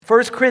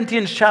1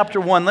 Corinthians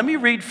chapter 1. Let me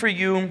read for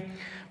you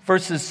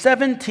verses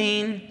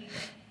 17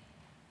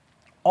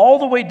 all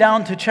the way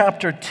down to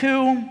chapter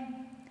 2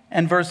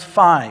 and verse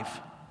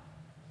 5.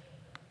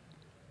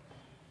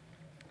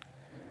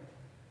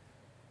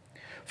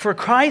 For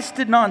Christ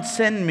did not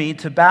send me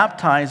to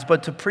baptize,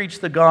 but to preach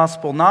the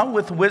gospel, not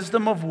with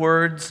wisdom of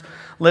words,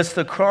 lest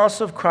the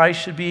cross of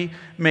Christ should be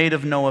made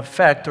of no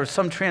effect. Or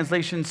some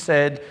translations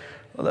said,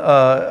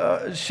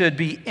 should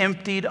be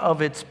emptied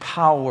of its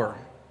power.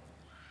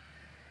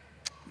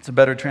 It's a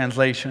better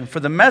translation. For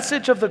the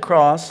message of the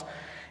cross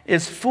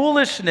is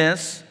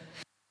foolishness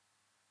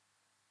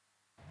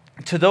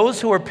to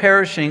those who are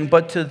perishing,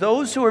 but to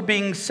those who are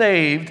being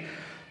saved,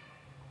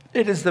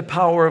 it is the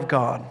power of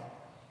God.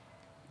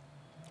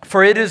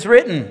 For it is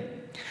written,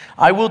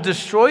 I will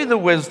destroy the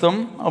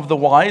wisdom of the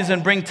wise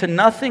and bring to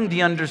nothing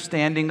the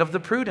understanding of the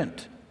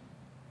prudent.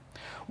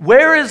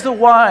 Where is the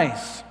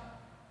wise?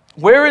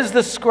 Where is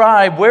the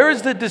scribe? Where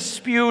is the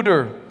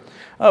disputer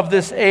of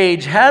this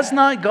age? Has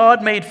not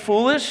God made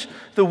foolish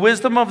the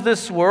wisdom of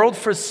this world?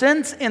 For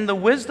since in the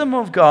wisdom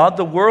of God,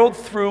 the world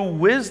through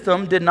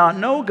wisdom did not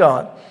know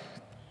God,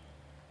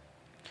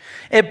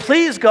 it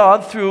pleased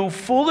God through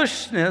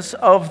foolishness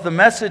of the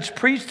message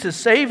preached to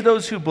save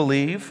those who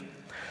believe.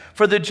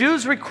 For the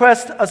Jews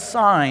request a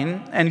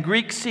sign, and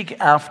Greeks seek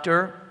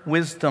after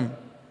wisdom.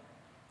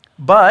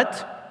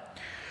 But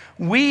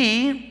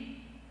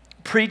we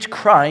preach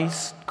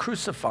Christ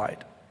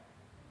crucified.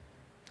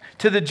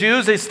 To the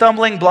Jews a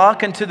stumbling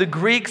block, and to the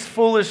Greeks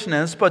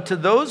foolishness. But to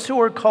those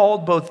who are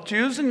called, both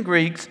Jews and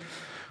Greeks,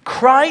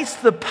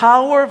 Christ the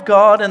power of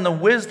God and the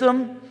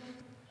wisdom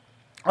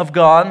of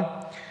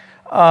God.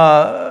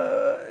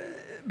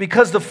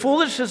 Because the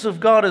foolishness of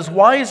God is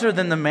wiser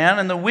than the man,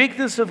 and the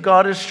weakness of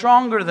God is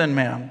stronger than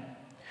man.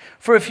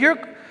 For if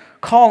you're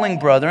calling,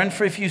 brethren,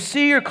 for if you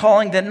see your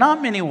calling, that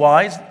not many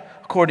wise,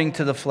 according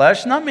to the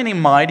flesh, not many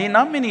mighty,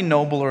 not many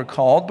noble are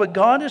called, but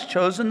God has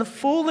chosen the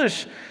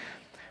foolish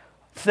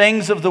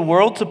things of the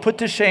world to put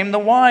to shame the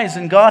wise,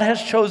 and God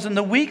has chosen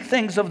the weak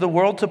things of the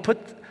world to put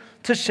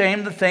to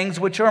shame the things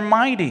which are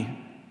mighty.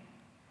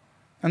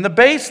 And the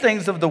base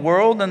things of the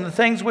world and the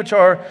things which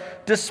are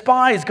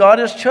despised, God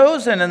has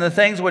chosen, and the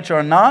things which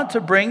are not, to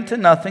bring to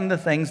nothing the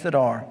things that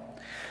are,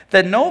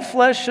 that no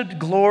flesh should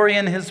glory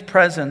in his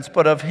presence,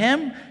 but of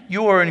him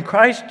you are in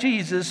Christ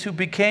Jesus, who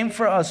became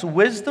for us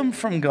wisdom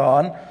from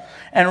God,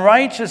 and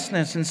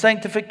righteousness, and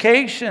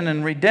sanctification,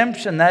 and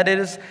redemption, that it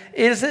is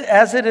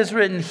as it is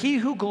written, he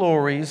who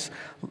glories,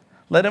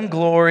 let him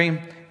glory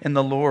in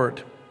the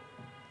Lord.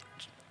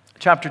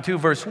 Chapter 2,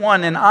 verse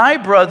 1, and I,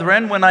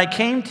 brethren, when I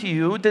came to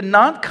you, did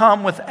not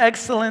come with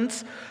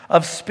excellence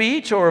of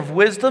speech or of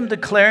wisdom,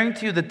 declaring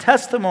to you the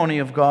testimony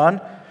of God.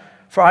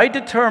 For I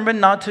determined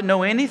not to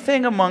know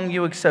anything among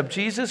you except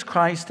Jesus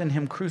Christ and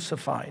him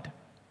crucified.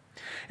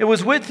 I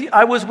was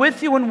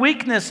with you in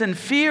weakness and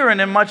fear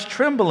and in much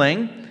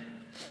trembling.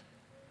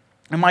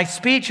 And my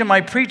speech and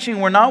my preaching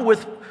were not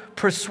with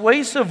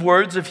persuasive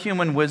words of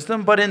human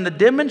wisdom, but in the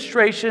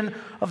demonstration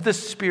of the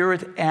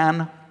Spirit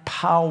and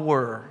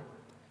power.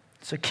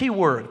 It's a key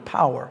word,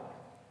 power.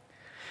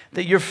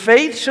 That your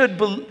faith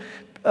should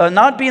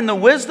not be in the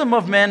wisdom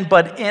of men,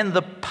 but in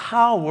the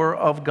power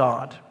of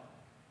God.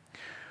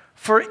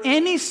 For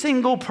any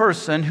single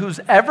person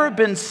who's ever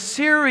been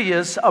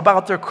serious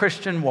about their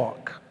Christian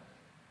walk,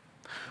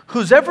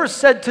 who's ever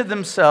said to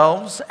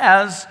themselves,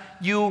 as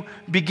you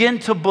begin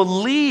to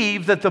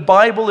believe that the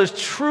Bible is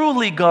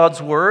truly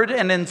God's word,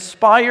 an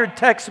inspired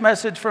text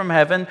message from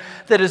heaven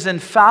that is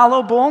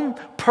infallible,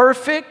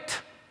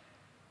 perfect,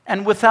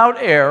 and without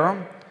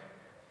error,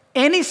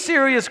 any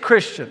serious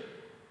Christian,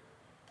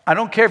 I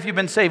don't care if you've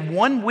been saved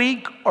 1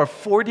 week or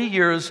 40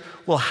 years,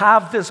 will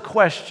have this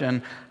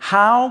question: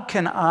 how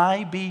can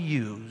I be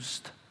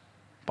used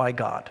by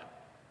God?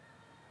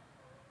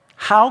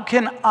 How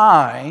can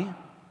I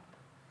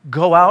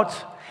go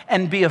out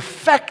and be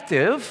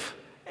effective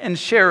in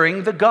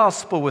sharing the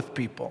gospel with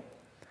people?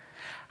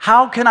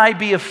 How can I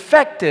be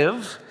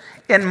effective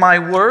in my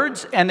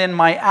words and in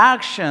my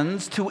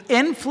actions to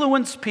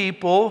influence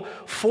people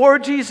for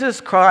Jesus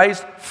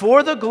Christ,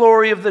 for the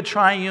glory of the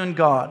triune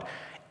God?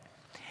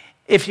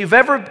 If you've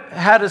ever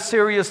had a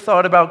serious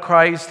thought about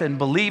Christ and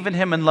believe in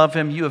him and love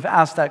him, you have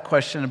asked that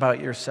question about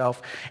yourself.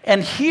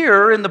 And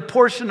here in the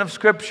portion of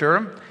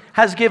Scripture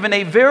has given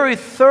a very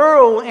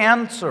thorough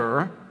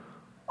answer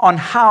on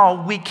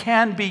how we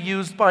can be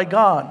used by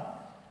God.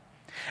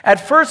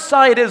 At first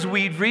sight, as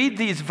we read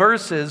these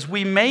verses,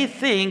 we may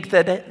think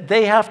that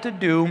they have to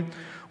do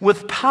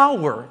with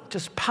power,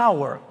 just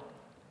power,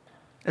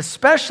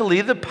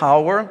 especially the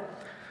power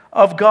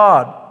of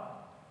God.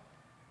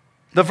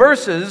 The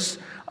verses,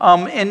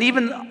 and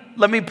even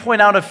let me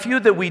point out a few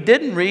that we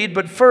didn't read,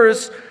 but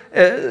first,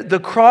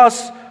 the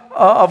cross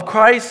of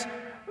Christ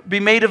be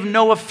made of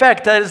no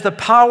effect. That is, the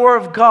power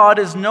of God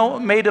is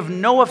made of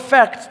no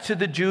effect to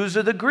the Jews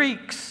or the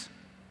Greeks.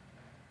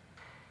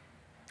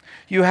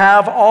 You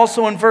have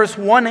also in verse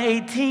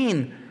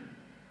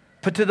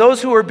 'But to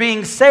those who are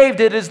being saved,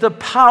 it is the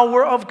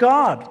power of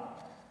God.'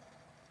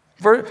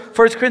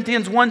 1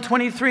 Corinthians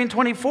 1:23 and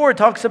 24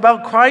 talks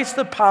about Christ,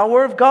 the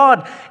power of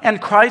God, and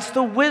Christ,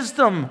 the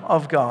wisdom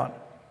of God.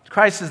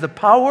 Christ is the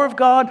power of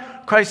God.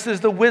 Christ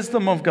is the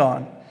wisdom of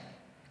God.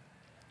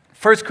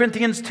 1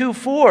 Corinthians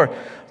 2:4,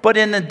 but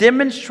in the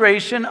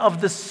demonstration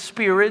of the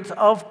Spirit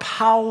of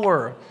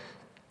power.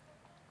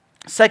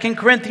 2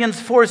 Corinthians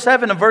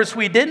 4:7, a verse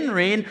we didn't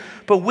read,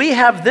 but we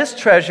have this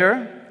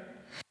treasure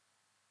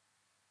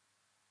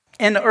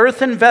in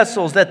earthen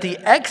vessels, that the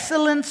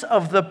excellence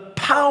of the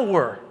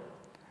power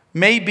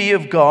may be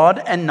of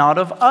God and not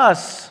of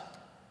us.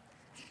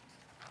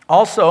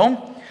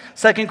 Also,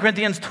 2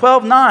 Corinthians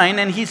 12:9,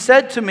 and he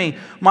said to me,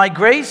 my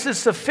grace is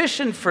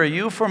sufficient for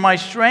you, for my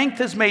strength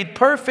is made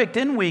perfect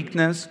in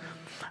weakness.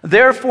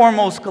 Therefore,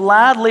 most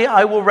gladly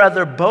I will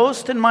rather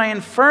boast in my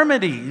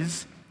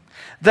infirmities,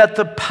 that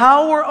the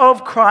power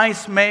of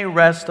Christ may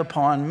rest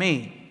upon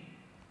me.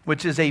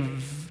 Which is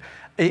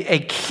a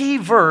key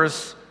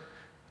verse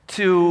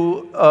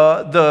to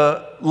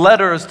the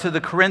letters to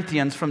the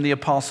Corinthians from the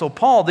Apostle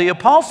Paul. The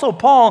Apostle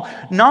Paul,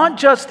 not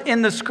just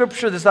in the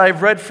scripture that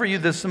I've read for you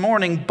this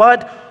morning,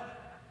 but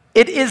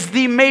it is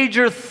the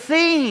major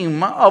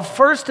theme of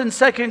 1st and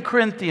 2nd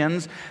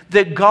Corinthians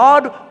that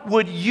God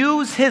would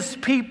use his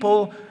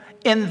people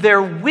in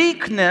their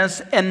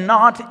weakness and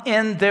not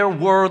in their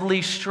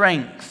worldly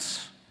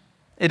strengths.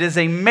 It is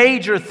a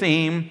major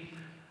theme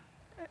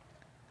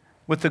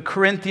with the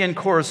Corinthian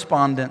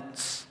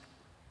correspondence.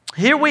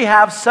 Here we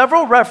have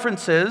several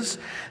references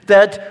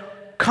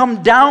that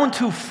come down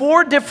to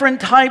 4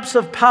 different types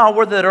of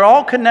power that are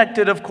all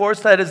connected, of course.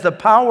 That is the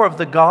power of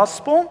the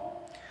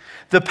gospel,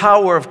 the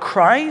power of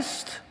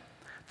Christ,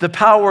 the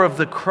power of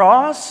the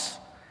cross,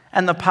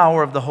 and the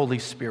power of the Holy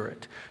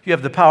Spirit. You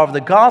have the power of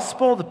the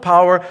gospel, the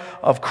power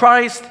of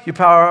Christ, the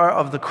power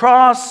of the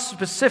cross,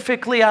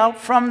 specifically out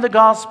from the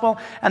gospel,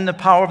 and the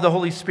power of the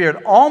Holy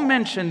Spirit, all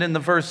mentioned in the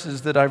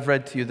verses that I've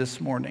read to you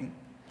this morning.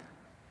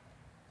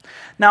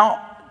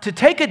 Now, to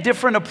take a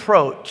different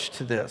approach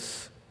to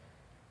this,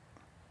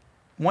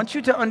 I want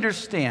you to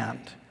understand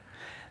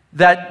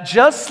that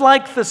just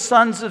like the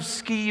sons of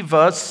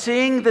Sceva,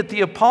 seeing that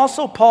the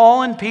Apostle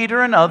Paul and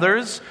Peter and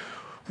others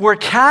were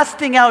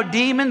casting out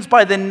demons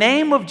by the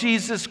name of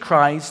Jesus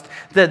Christ,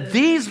 that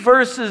these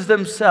verses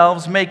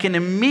themselves make an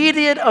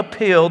immediate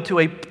appeal to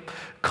a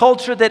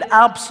culture that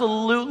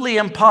absolutely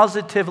and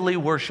positively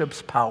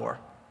worships power.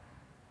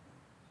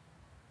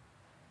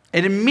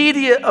 An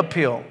immediate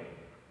appeal.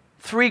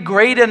 3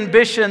 great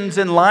ambitions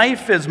in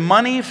life is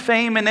money,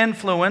 fame, and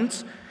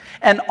influence.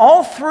 And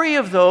all 3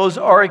 of those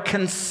are a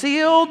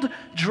concealed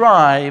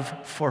drive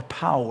for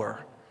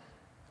power.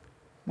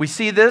 We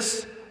see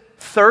this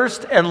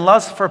thirst and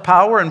lust for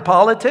power in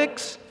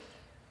politics,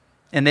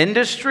 in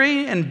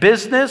industry, in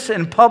business,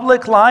 in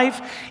public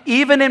life,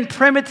 even in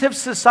primitive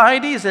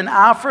societies in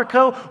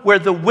Africa, where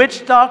the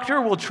witch doctor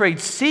will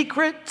trade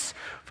secrets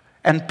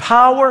and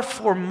power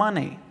for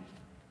money.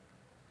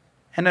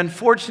 And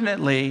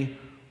unfortunately,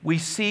 we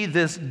see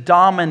this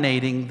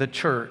dominating the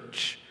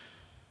church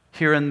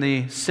here in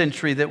the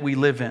century that we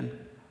live in.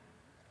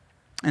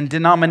 In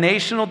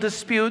denominational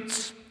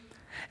disputes,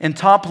 in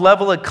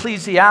top-level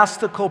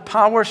ecclesiastical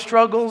power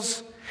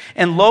struggles,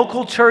 in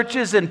local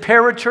churches and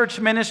parachurch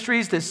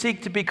ministries that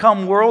seek to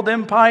become world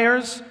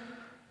empires.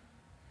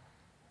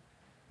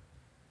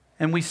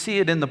 And we see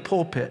it in the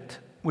pulpit,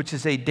 which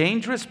is a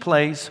dangerous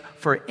place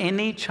for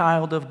any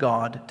child of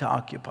God to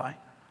occupy.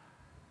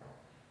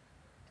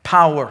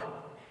 Power.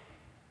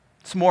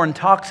 It's more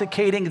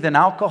intoxicating than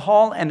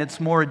alcohol, and it's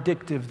more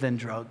addictive than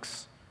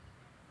drugs.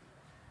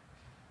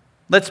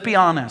 Let's be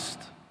honest.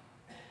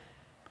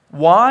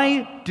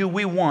 Why do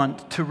we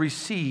want to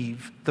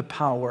receive the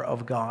power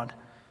of God?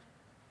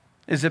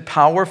 Is it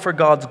power for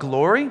God's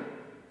glory?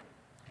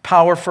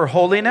 Power for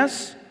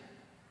holiness?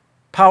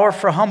 Power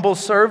for humble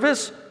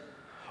service?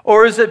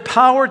 Or is it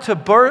power to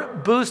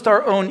boost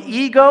our own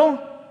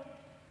ego?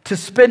 To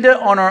spend it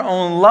on our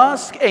own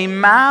lust, a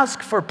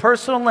mask for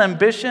personal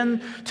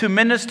ambition, to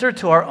minister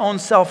to our own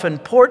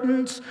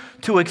self-importance,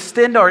 to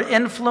extend our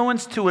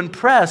influence, to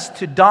impress,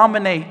 to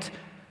dominate,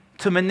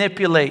 to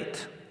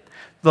manipulate.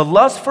 The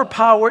lust for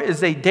power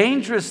is a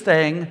dangerous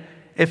thing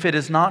if it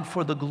is not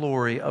for the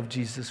glory of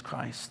Jesus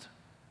Christ.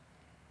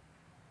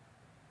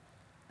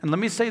 And let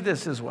me say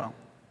this as well.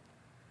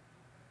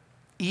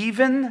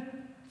 Even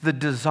the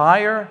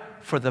desire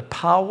for the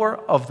power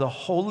of the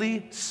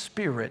Holy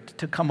Spirit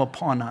to come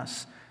upon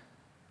us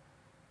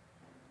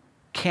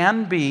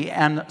can be,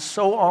 and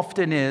so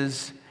often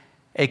is,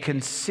 a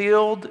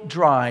concealed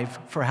drive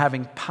for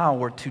having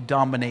power to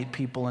dominate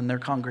people in their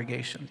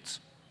congregations.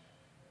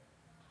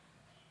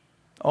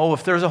 Oh,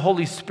 if there's a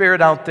Holy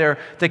Spirit out there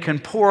that can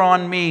pour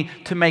on me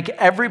to make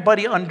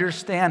everybody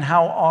understand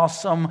how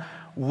awesome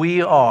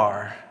we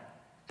are,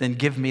 then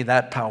give me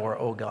that power,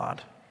 oh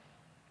God.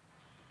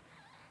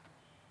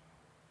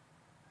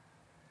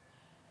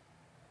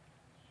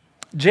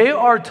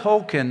 J.R.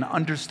 Tolkien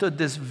understood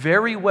this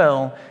very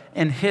well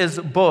in his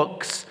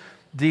books,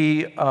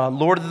 The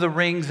Lord of the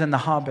Rings and The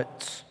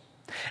Hobbits.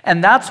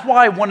 And that's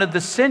why one of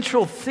the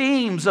central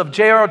themes of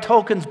J.R.R.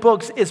 Tolkien's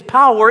books is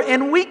power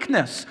and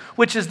weakness,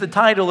 which is the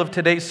title of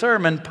today's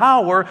sermon,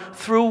 Power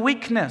Through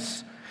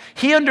Weakness.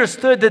 He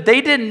understood that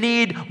they didn't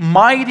need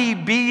mighty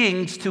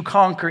beings to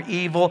conquer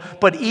evil,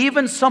 but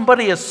even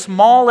somebody as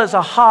small as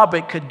a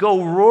hobbit could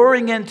go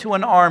roaring into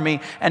an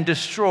army and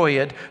destroy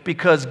it,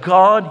 because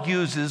God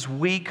uses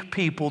weak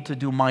people to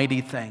do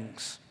mighty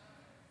things.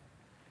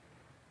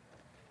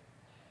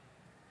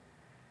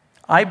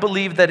 I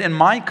believe that in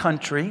my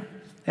country,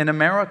 in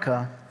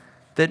America,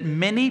 that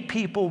many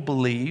people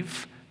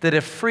believe that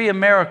a free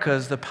America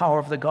is the power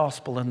of the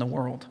gospel in the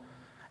world,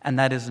 and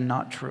that is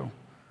not true.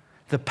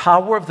 The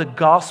power of the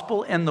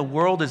gospel in the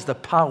world is the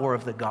power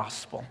of the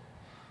gospel.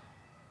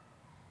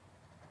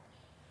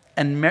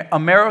 And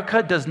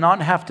America does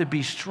not have to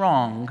be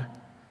strong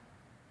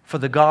for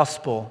the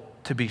gospel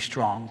to be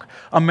strong.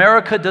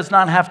 America does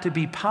not have to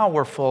be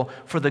powerful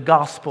for the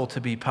gospel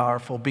to be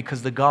powerful,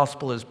 because the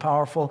gospel is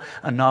powerful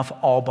enough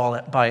all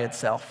by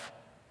itself.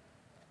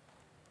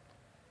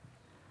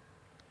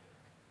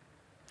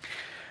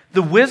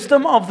 The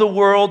wisdom of the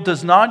world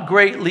does not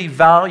greatly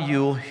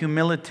value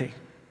humility.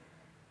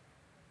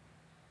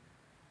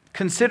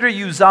 Consider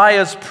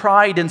Uzziah's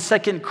pride in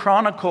 2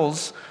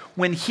 Chronicles,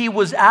 when he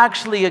was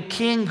actually a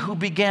king who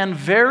began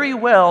very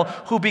well,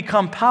 who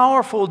became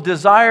powerful,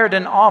 desired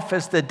an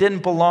office that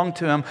didn't belong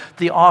to him,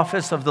 the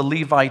office of the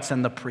Levites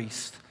and the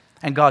priests.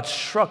 And God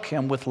struck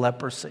him with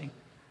leprosy.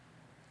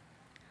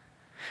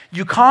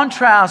 You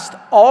contrast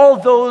all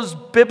those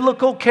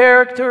biblical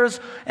characters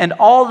and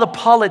all the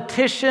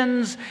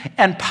politicians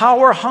and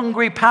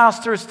power-hungry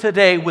pastors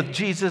today with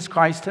Jesus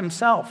Christ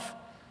himself.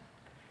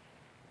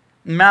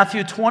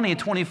 Matthew 20,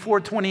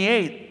 24,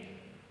 28.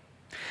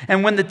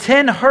 And when the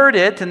 10 heard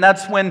it, and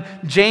that's when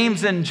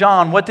James and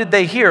John, what did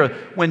they hear?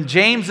 When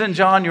James and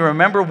John, you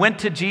remember, went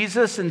to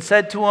Jesus and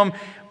said to him,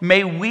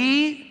 may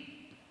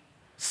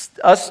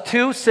us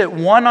two, sit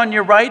one on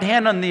your right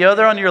hand and the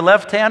other on your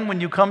left hand when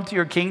you come to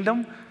your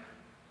kingdom?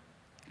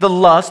 The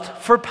lust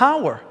for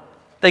power.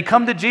 They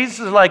come to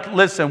Jesus like,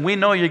 listen, we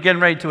know you're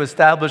getting ready to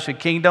establish a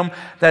kingdom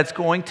that's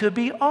going to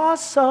be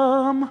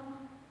awesome.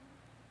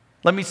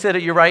 Let me sit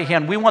at your right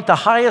hand. We want the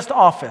highest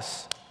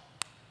office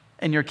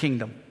in your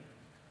kingdom.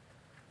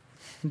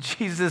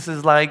 Jesus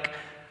is like,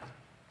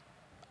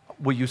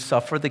 will you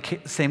suffer the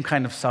same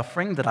kind of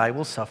suffering that I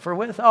will suffer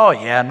with? Oh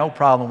yeah, no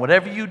problem.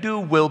 Whatever you do,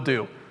 we'll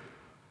do.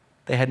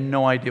 They had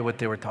no idea what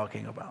they were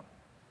talking about.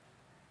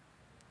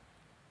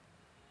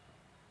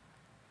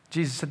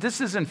 Jesus said, this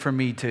isn't for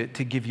me to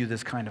give you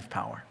this kind of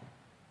power.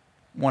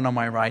 One on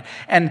my right.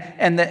 And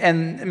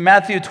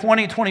Matthew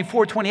 20,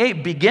 24,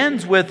 28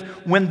 begins with,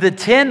 when the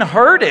 10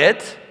 heard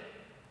it,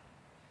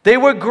 they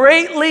were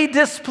greatly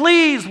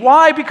displeased.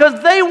 Why?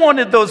 Because they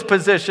wanted those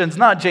positions,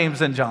 not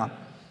James and John.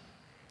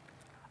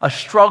 A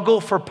struggle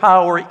for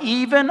power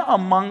even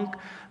among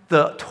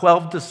the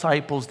 12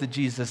 disciples that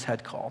Jesus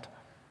had called.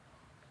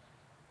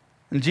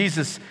 And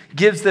Jesus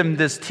gives them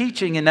this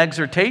teaching and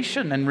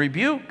exhortation and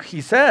rebuke.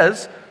 He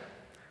says,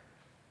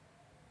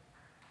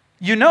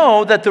 you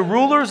know that the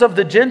rulers of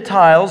the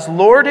Gentiles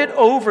lord it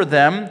over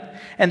them,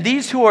 and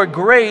these who are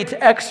great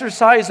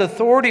exercise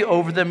authority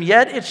over them,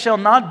 yet it shall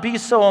not be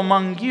so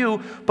among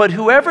you. But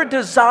whoever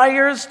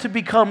desires to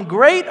become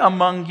great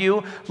among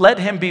you, let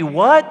him be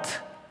what?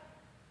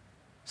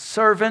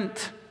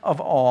 Servant of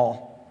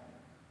all.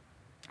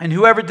 And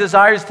whoever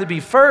desires to be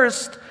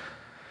first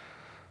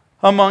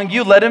among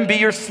you, let him be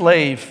your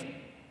slave.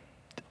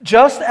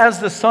 Just as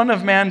the Son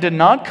of Man did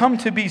not come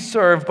to be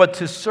served, but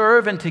to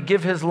serve and to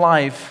give his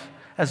life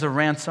as a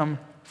ransom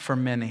for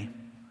many.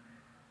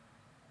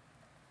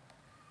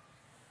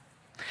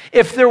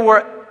 If there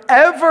were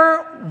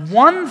ever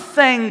one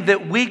thing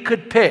that we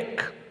could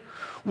pick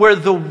where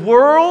the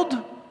world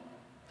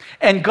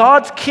and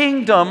God's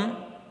kingdom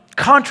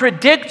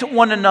contradict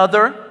one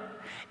another,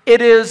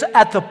 it is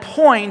at the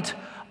point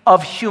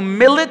of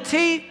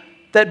humility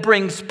that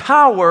brings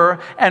power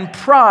and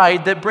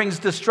pride that brings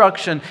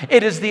destruction.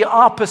 It is the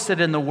opposite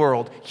in the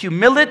world.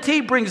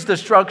 Humility brings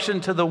destruction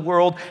to the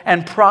world,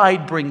 and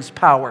pride brings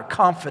power,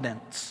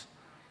 confidence.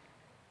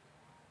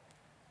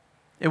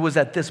 It was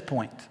at this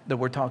point that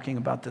we're talking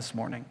about this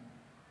morning.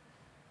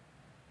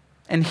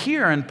 And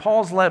here in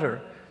Paul's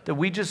letter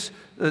that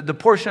the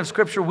portion of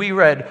scripture we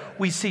read,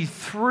 we see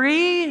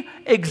 3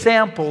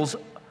 examples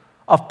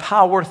of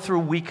power through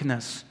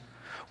weakness.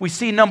 We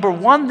see, number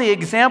 1, the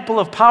example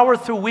of power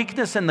through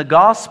weakness in the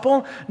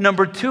gospel.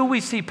 Number 2,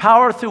 we see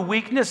power through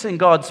weakness in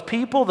God's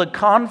people, the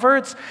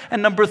converts.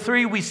 And number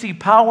 3, we see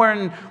power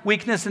and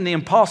weakness in the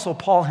apostle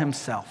Paul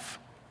himself.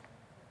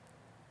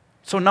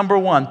 So number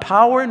 1,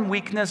 power and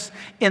weakness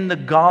in the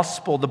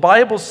gospel. The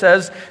Bible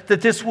says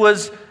that this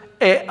was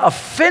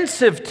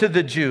offensive to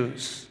the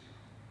Jews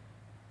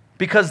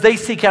because they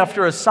seek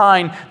after a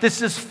sign.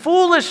 This is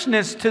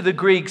foolishness to the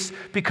Greeks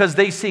because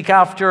they seek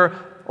after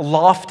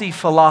lofty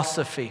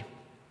philosophy,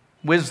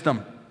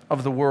 wisdom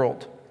of the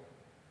world.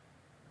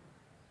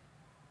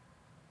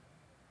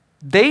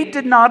 They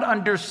did not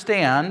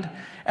understand,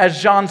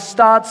 as John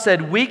Stott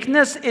said,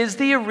 weakness is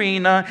the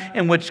arena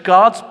in which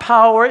God's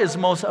power is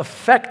most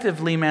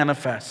effectively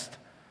manifest.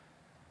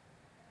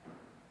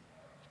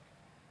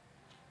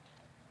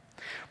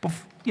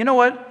 You know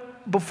what?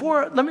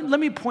 Let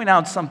me point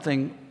out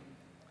something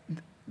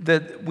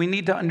that we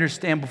need to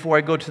understand before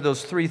I go to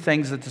those three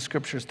things that the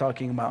Scripture is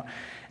talking about.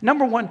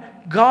 Number one,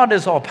 God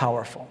is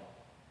all-powerful.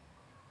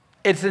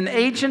 It's an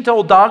ancient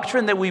old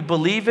doctrine that we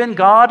believe in.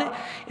 God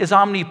is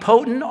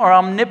omnipotent or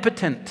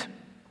omnipotent.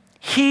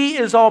 He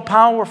is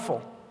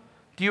all-powerful.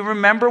 Do you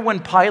remember when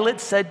Pilate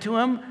said to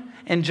him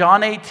in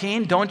John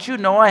 18, "Don't you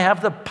know I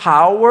have the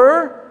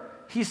power,"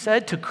 he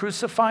said, "to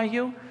crucify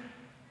you?"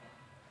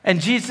 And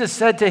Jesus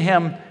said to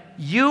him,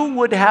 "You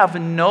would have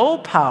no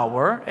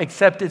power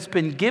except it's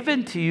been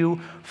given to you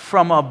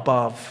from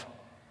above."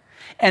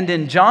 And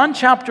in John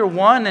chapter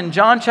 1 and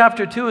John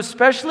chapter 2,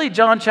 especially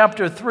John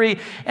chapter 3,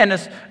 and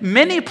as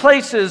many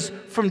places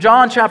from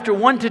John chapter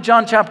 1 to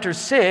John chapter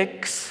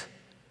 6,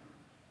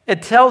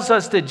 it tells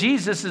us that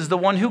Jesus is the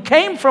one who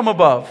came from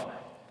above.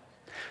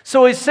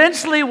 So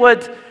essentially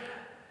what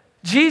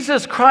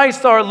Jesus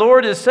Christ our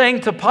Lord is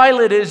saying to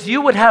Pilate is,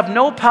 you would have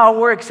no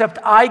power except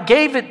I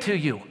gave it to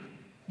you.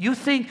 You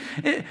think,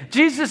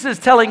 Jesus is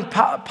telling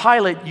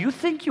Pilate, you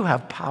think you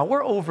have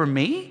power over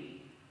me?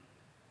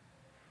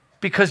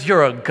 Because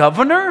you're a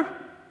governor?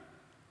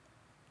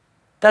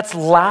 That's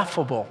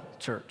laughable,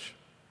 church.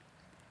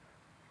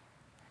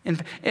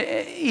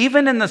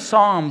 Even in the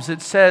Psalms,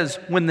 it says,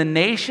 when the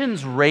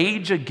nations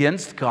rage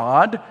against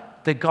God,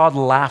 that God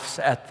laughs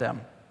at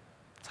them.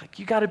 It's like,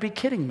 you got to be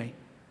kidding me.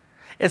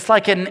 It's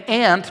like an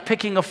ant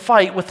picking a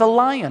fight with a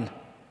lion.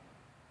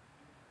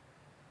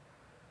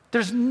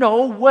 There's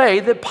no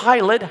way that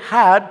Pilate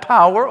had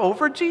power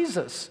over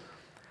Jesus.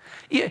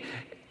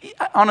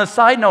 On a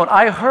side note,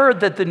 I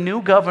heard that the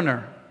new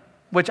governor,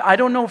 which I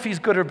don't know if he's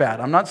good or bad,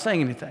 I'm not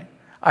saying anything.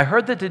 I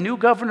heard that the new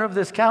governor of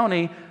this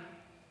county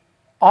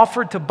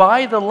offered to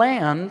buy the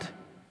land,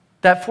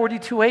 that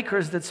 42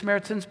 acres that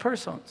Samaritan's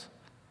Purse owns.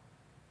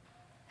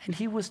 And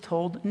he was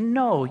told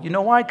no. You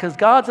know why? Because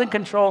God's in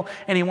control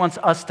and he wants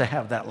us to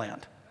have that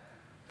land.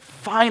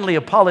 Finally,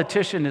 a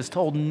politician is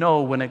told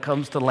no when it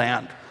comes to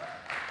land.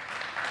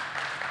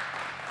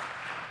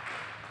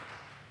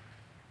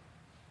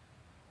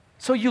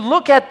 So you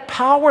look at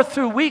power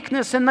through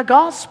weakness in the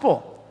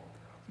gospel.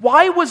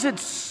 Why was it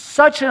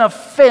such an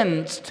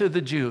offense to the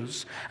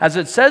Jews? As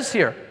it says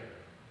here,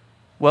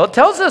 well, it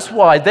tells us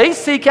why. They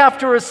seek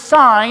after a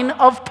sign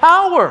of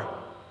power.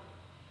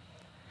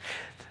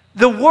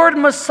 The word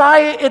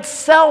Messiah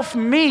itself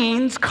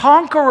means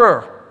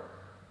conqueror,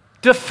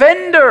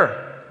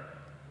 defender.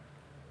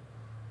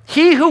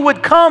 He who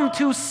would come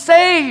to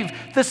save,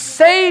 the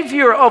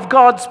Savior of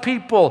God's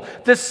people,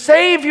 the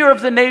Savior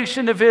of the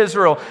nation of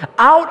Israel.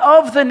 Out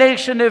of the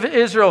nation of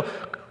Israel,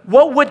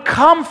 what would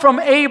come from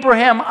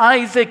Abraham,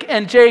 Isaac,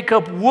 and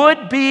Jacob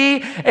would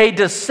be a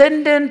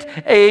descendant,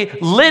 a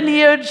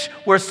lineage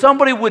where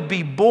somebody would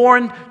be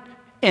born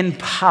in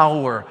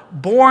power,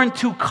 born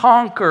to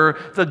conquer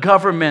the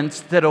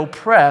governments that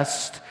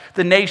oppressed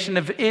the nation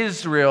of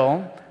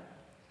Israel,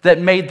 that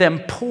made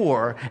them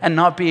poor and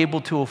not be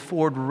able to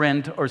afford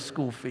rent or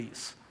school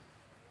fees.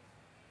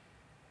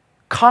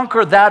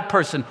 Conquer that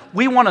person.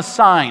 We want a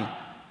sign.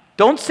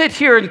 Don't sit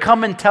here and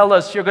come and tell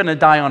us you're going to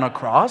die on a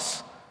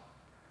cross.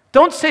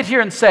 Don't sit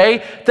here and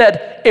say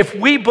that if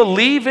we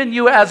believe in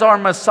you as our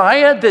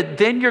Messiah, that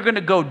then you're going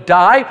to go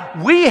die.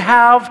 We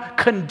have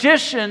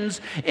conditions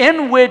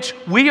in which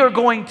we are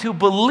going to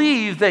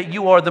believe that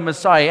you are the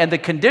Messiah. And the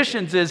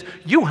conditions is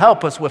you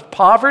help us with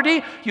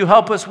poverty, you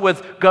help us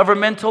with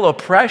governmental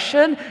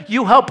oppression,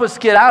 you help us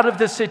get out of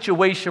this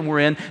situation we're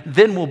in,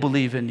 then we'll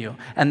believe in you.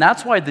 And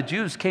that's why the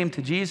Jews came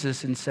to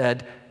Jesus and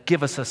said,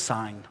 give us a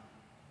sign.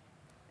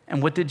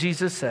 And what did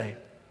Jesus say?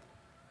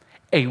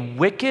 A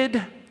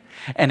wicked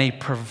and a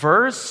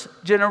perverse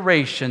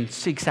generation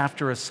seeks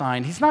after a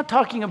sign. He's not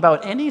talking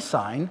about any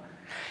sign.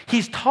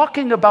 He's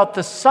talking about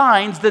the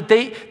signs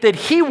that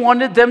he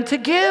wanted them to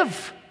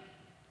give.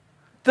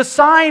 The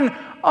sign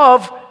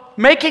of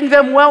making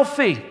them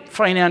wealthy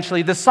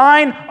financially. The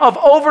sign of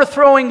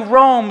overthrowing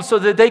Rome so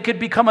that they could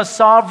become a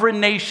sovereign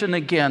nation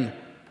again.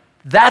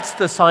 That's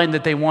the sign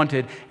that they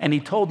wanted. And he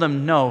told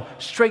them no,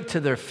 straight to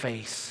their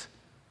face.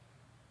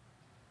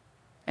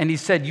 And he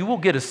said, you will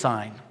get a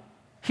sign.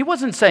 He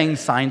wasn't saying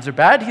signs are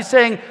bad. He's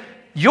saying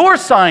your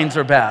signs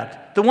are bad.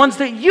 The ones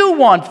that you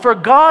want, for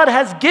God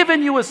has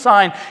given you a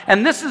sign.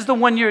 And this is the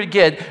one you're to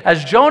get.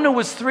 As Jonah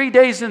was 3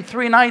 days and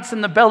 3 nights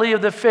in the belly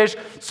of the fish,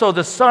 so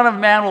the Son of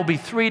Man will be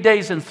 3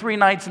 days and 3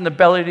 nights in the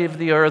belly of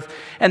the earth.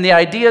 And the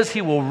idea is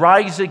he will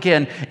rise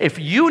again. If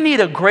you need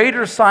a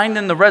greater sign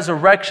than the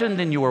resurrection,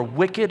 then you are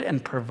wicked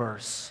and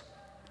perverse.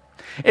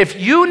 If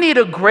you need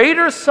a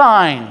greater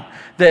sign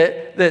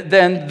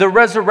than the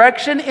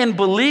resurrection in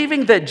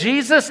believing that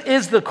Jesus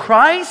is the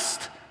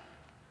Christ,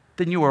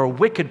 then you are a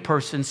wicked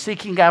person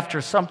seeking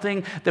after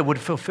something that would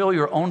fulfill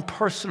your own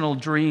personal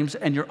dreams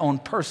and your own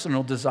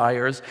personal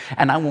desires,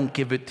 and I won't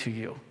give it to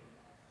you.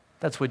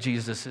 That's what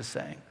Jesus is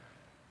saying.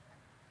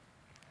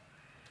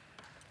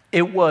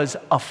 It was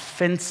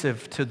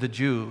offensive to the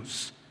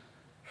Jews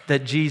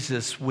that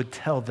Jesus would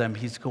tell them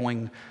he's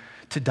going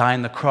to die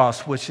on the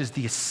cross, which is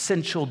the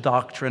essential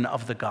doctrine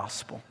of the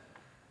gospel.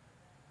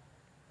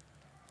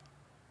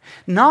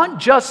 Not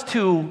just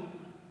to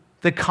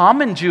the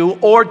common Jew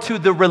or to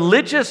the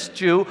religious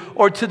Jew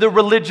or to the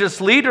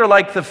religious leader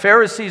like the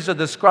Pharisees or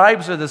the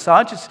scribes or the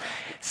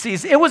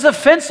Sadducees. It was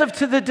offensive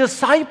to the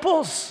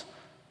disciples.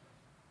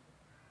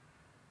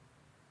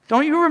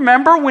 Don't you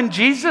remember when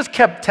Jesus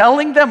kept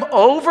telling them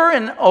over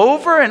and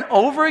over and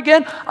over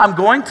again, I'm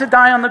going to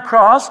die on the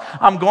cross,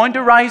 I'm going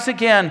to rise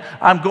again,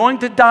 I'm going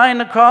to die on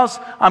the cross,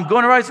 I'm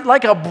going to rise,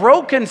 like a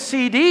broken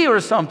CD or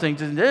something.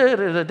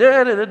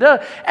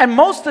 And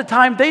most of the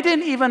time, they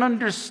didn't even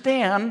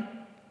understand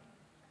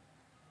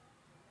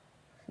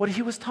what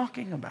he was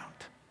talking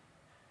about.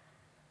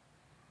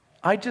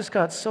 I just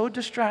got so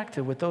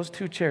distracted with those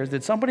two chairs.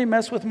 Did somebody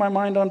mess with my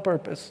mind on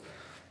purpose?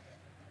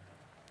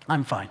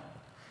 I'm fine.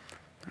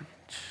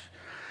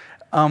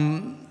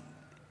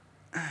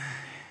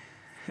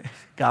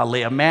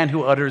 Golly, a man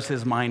who utters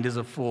his mind is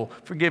a fool.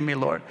 Forgive me,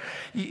 Lord.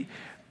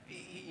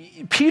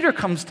 Peter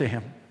comes to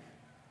him.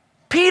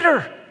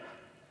 Peter!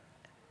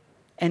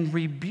 And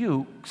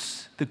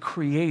rebukes the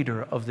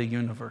creator of the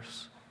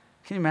universe.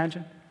 Can you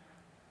imagine?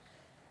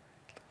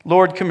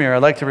 Lord, come here.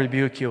 I'd like to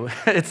rebuke you.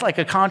 It's like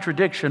a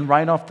contradiction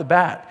right off the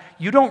bat.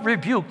 You don't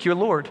rebuke your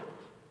Lord.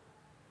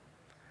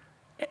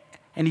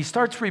 And he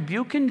starts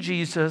rebuking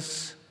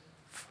Jesus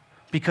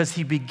because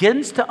he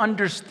begins to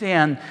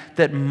understand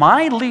that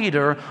my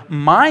leader,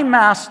 my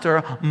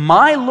master,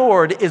 my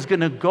Lord is going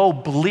to go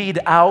bleed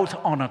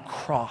out on a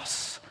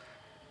cross.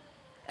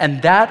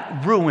 And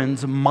that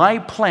ruins my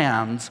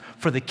plans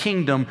for the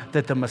kingdom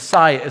that the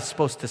Messiah is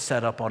supposed to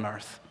set up on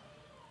earth.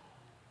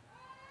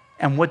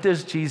 And what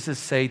does Jesus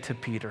say to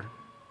Peter?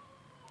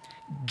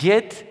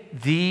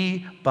 Get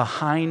thee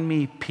behind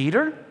me,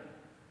 Peter.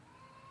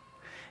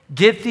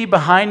 Get thee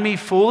behind me,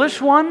 foolish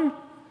one.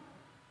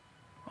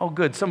 Oh,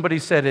 good, somebody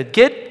said it.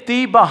 Get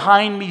thee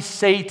behind me,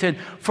 Satan,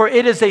 for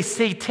it is a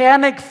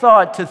satanic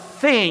thought to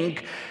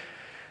think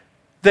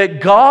that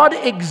God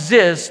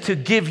exists to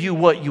give you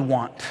what you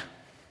want.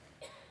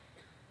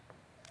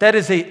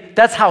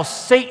 That's how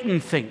Satan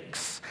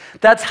thinks.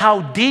 That's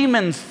how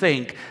demons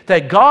think,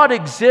 that God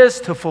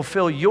exists to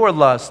fulfill your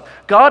lust.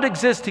 God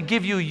exists to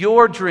give you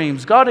your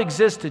dreams. God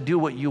exists to do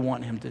what you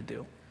want him to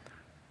do.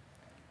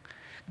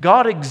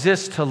 God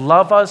exists to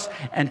love us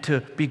and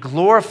to be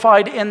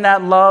glorified in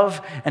that love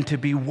and to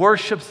be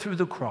worshiped through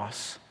the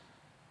cross.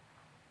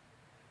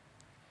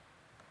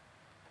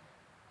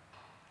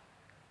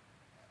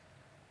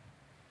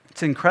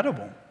 It's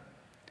incredible.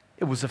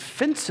 It was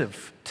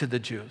offensive to the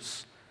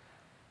Jews.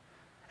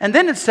 And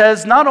then it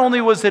says, not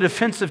only was it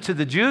offensive to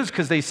the Jews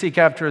because they seek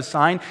after a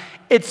sign,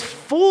 it's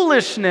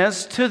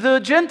foolishness to the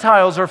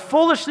Gentiles or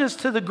foolishness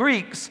to the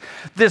Greeks.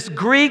 This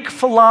Greek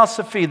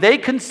philosophy, they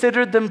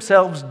considered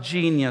themselves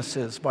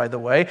geniuses, by the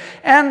way.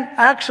 And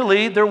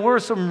actually, there were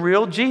some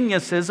real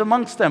geniuses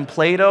amongst them.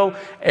 Plato,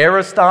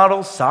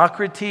 Aristotle,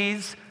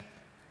 Socrates.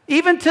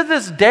 Even to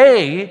this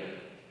day,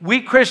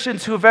 we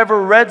Christians who have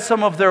ever read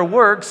some of their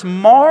works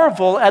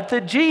marvel at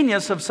the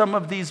genius of some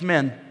of these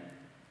men.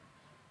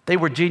 They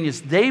were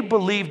genius. They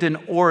believed in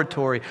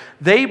oratory.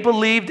 They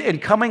believed in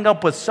coming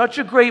up with such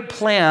a great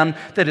plan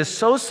that is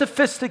so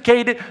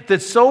sophisticated,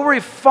 that's so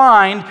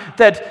refined,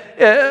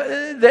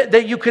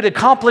 that you could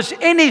accomplish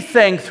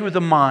anything through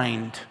the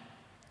mind.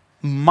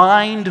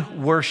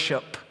 Mind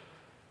worship.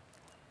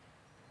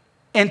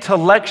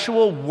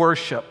 Intellectual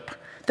worship.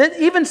 That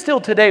even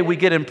still today we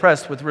get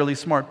impressed with really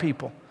smart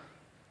people.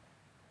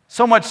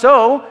 So much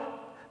so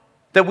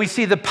that we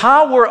see the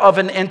power of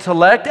an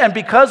intellect, and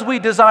because we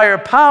desire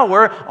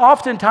power,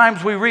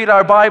 oftentimes we read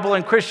our Bible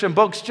and Christian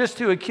books just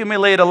to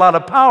accumulate a lot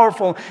of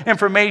powerful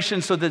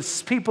information so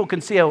that people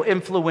can see how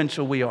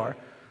influential we are.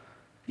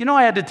 You know,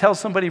 I had to tell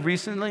somebody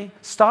recently,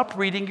 stop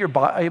reading your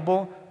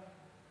Bible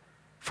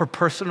for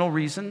personal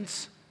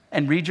reasons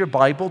and read your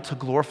Bible to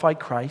glorify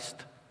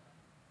Christ.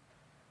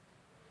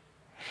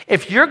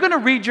 If you're going to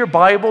read your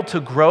Bible to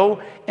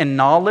grow in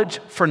knowledge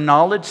for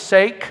knowledge's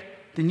sake,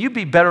 then you'd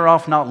be better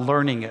off not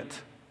learning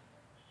it.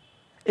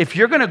 If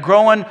you're going to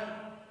grow in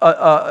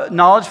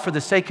knowledge for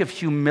the sake of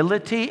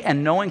humility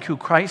and knowing who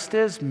Christ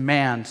is,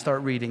 man,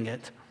 start reading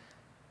it.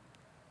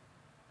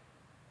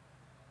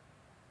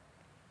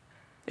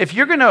 If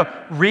you're going to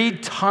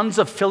read tons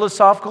of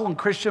philosophical and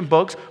Christian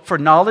books for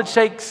knowledge's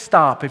sake,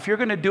 stop. If you're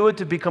going to do it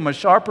to become a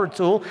sharper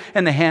tool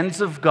in the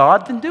hands of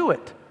God, then do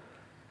it.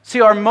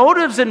 See, our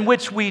motives in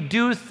which we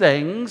do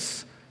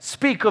things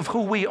speak of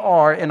who we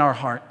are in our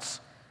hearts.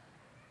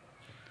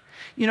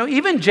 You know,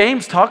 even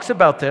James talks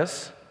about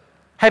this.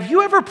 Have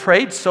you ever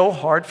prayed so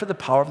hard for the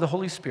power of the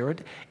Holy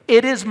Spirit?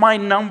 It is my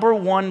number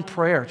one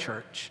prayer,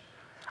 church.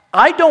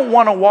 I don't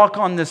want to walk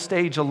on this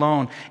stage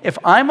alone. If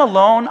I'm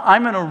alone,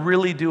 I'm going to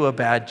really do a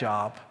bad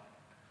job.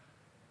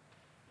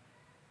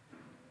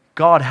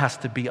 God has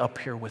to be up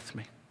here with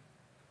me.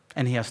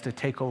 And he has to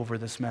take over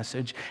this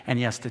message, and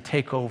he has to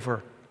take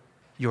over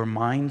your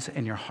minds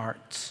and your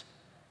hearts.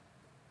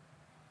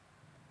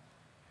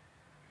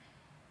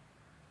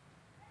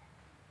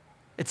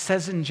 It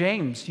says in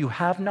James, you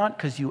have not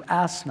because you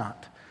ask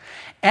not.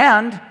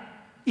 And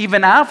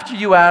even after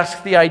you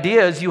ask, the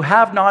idea is you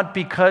have not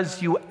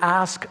because you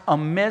ask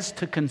amiss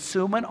to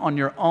consume it on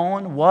your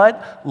own,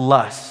 what?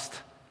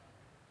 Lust.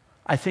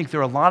 I think there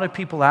are a lot of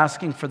people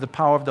asking for the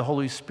power of the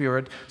Holy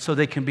Spirit so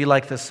they can be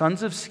like the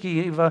sons of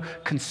Sceva,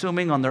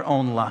 consuming on their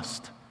own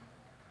lust.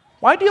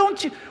 Why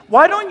don't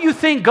you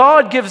think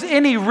God gives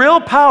any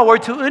real power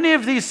to any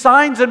of these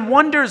signs and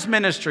wonders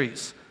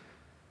ministries?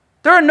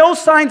 There are no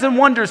signs and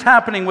wonders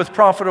happening with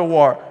Prophet of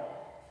War.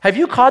 Have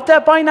you caught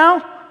that by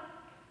now?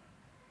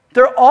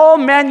 They're all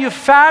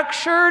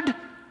manufactured,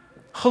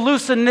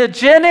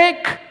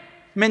 hallucinogenic,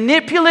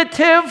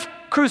 manipulative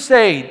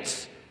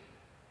crusades.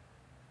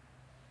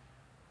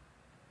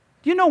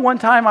 You know, one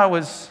time I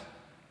was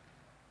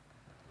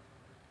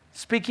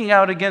speaking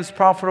out against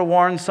Prophet of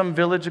War in some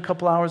village a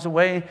couple hours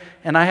away,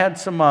 and I had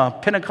some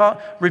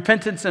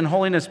repentance and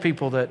holiness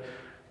people that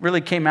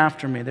really came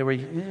after me. They were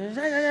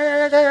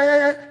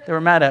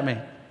mad at me.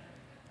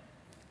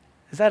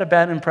 Is that a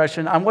bad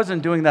impression? I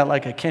wasn't doing that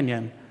like a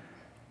Kenyan.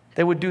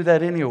 They would do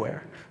that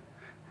anywhere.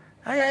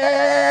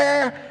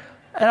 And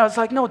I was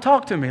like, no,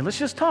 talk to me. Let's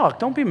just talk.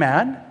 Don't be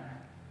mad.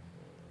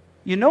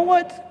 You know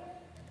what?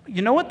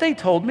 You know what they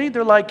told me?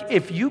 They're like,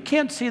 if you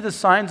can't see the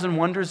signs and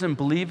wonders and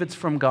believe it's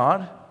from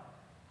God,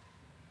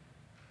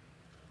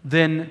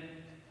 then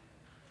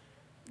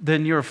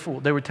you're a fool.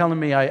 They were telling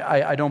me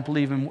I don't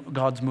believe in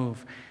God's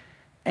move.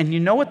 And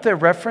you know what their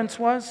reference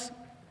was?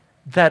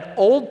 That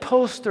old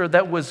poster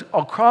that was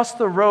across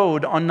the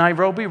road on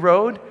Nairobi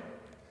Road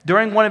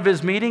during one of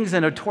his meetings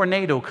and a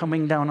tornado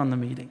coming down on the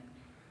meeting.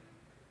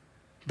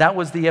 That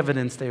was the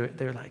evidence. They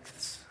were like,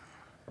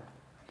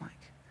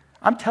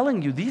 I'm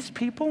telling you, these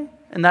people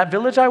in that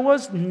village I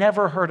was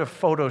never heard of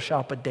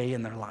Photoshop a day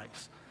in their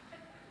lives.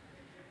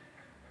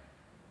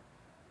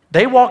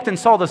 They walked and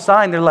saw the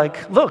sign. They're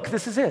like, look,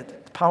 this is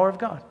it, the power of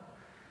God.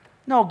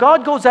 No,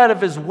 God goes out of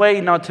his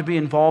way not to be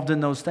involved in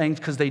those things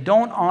because they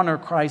don't honor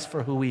Christ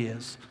for who he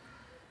is.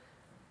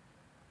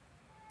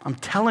 I'm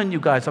telling you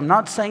guys, I'm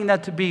not saying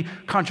that to be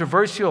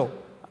controversial.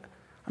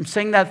 I'm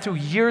saying that through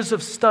years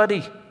of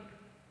study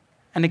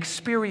and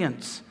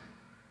experience.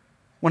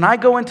 When I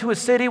go into a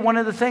city, one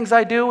of the things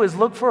I do is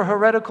look for a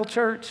heretical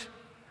church.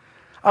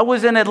 I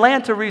was in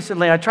Atlanta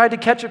recently. I tried to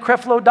catch a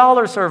Creflo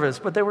Dollar service,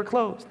 but they were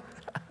closed.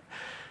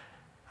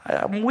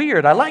 I'm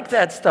weird. I like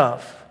that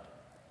stuff.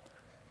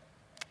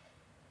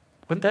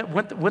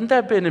 Wouldn't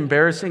that been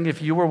embarrassing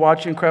if you were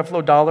watching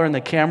Creflo Dollar and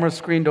the camera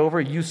screened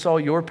over, you saw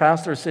your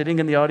pastor sitting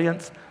in the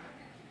audience?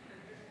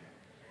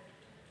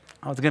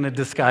 I was going to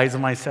disguise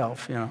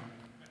myself, you know.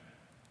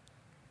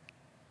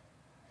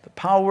 The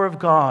power of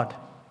God.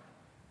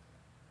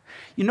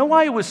 You know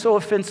why it was so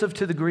offensive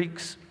to the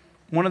Greeks?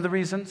 One of the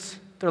reasons?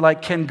 They're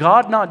like, can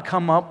God not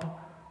come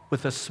up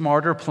with a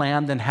smarter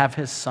plan than have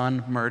his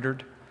son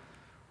murdered?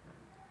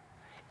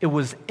 It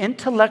was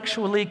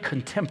intellectually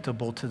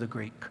contemptible to the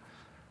Greek,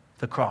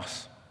 the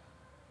cross.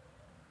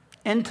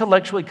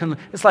 Intellectually,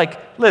 it's like,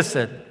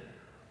 listen,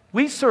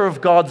 we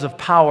serve gods of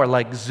power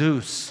like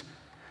Zeus,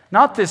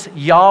 not this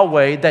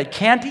Yahweh that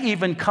can't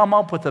even come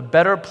up with a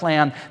better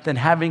plan than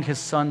having his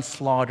son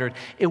slaughtered.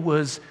 It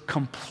was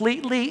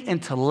completely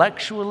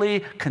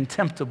intellectually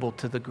contemptible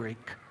to the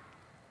Greek.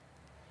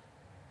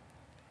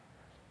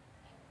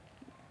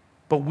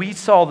 But we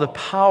saw the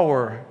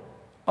power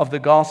of the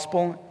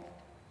gospel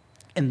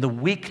in the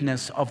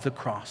weakness of the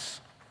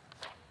cross.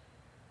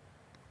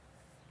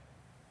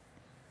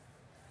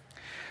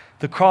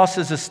 The cross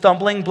is a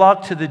stumbling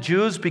block to the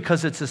Jews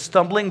because it's a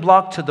stumbling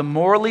block to the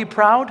morally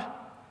proud.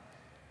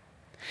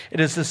 It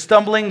is a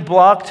stumbling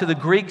block to the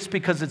Greeks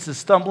because it's a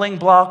stumbling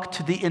block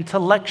to the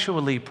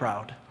intellectually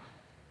proud.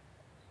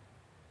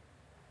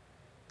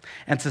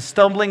 And it's a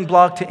stumbling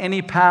block to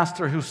any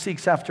pastor who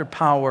seeks after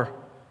power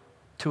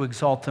to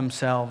exalt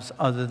themselves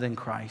other than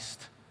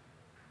Christ.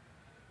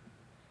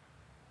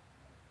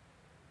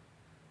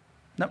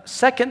 Now,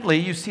 secondly,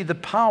 you see the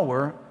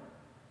power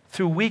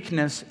through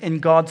weakness in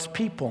God's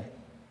people.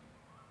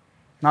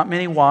 Not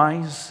many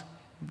wise,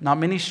 not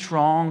many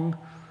strong,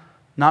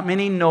 not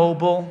many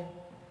noble.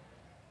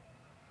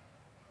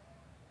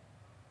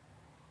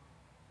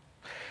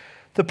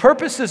 The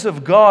purposes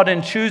of God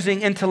in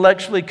choosing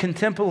intellectually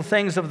contemptible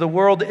things of the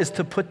world is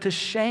to put to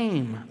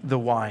shame the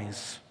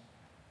wise.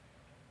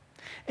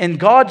 In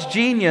God's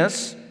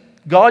genius,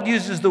 God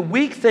uses the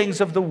weak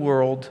things of the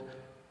world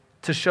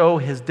to show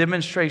his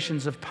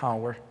demonstrations of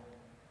power.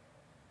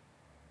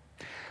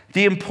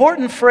 The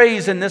important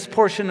phrase in this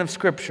portion of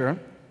Scripture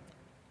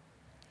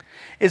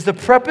is the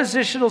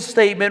prepositional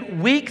statement,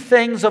 weak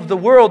things of the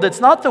world. It's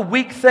not the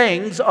weak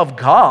things of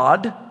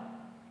God.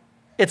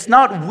 It's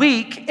not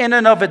weak in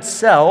and of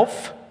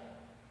itself.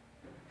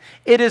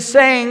 It is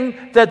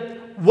saying that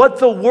what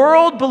the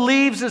world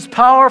believes is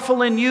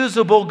powerful and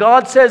usable,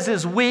 God says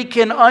is weak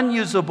and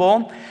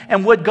unusable.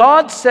 And what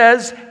God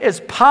says is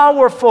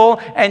powerful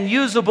and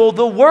usable,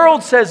 the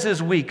world says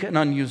is weak and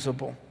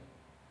unusable.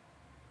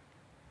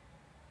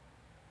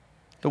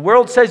 The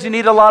world says you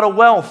need a lot of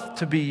wealth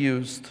to be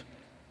used.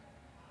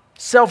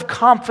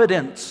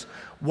 Self-confidence,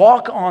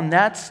 walk on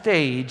that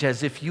stage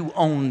as if you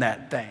own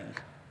that thing.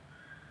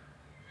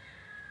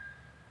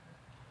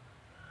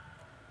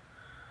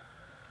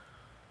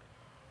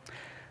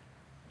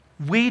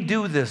 We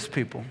do this,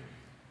 people,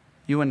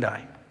 you and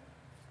I.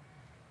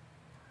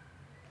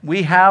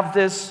 We have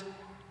this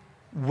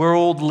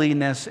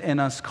worldliness in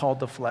us called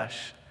the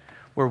flesh,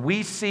 where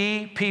we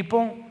see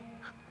people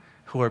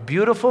who are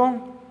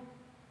beautiful,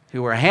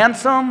 who are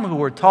handsome,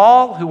 who are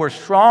tall, who are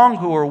strong,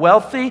 who are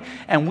wealthy,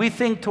 and we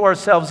think to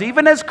ourselves,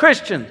 even as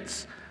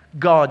Christians,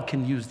 God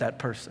can use that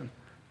person.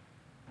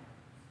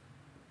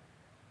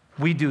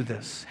 We do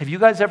this. Have you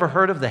guys ever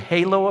heard of the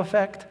halo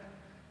effect?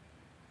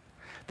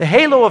 The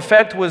halo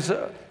effect was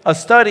a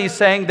study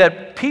saying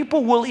that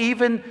people will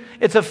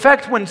its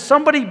effect when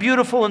somebody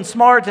beautiful and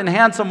smart and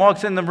handsome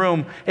walks in the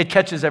room, it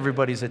catches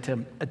everybody's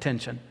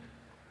attention.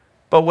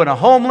 But when a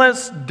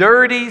homeless,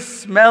 dirty,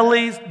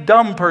 smelly,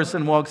 dumb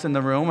person walks in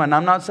the room, and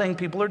I'm not saying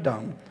people are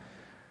dumb,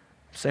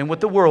 I'm saying what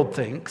the world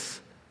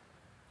thinks,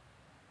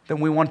 then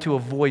we want to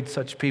avoid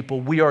such people.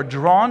 We are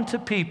drawn to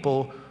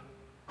people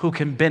who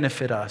can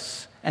benefit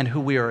us and who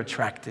we are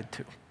attracted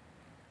to.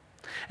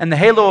 And the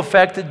halo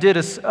effect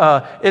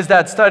is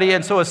that study.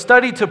 And so a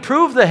study to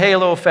prove the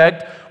halo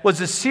effect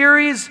was a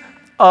series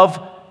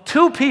of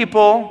two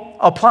people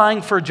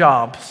applying for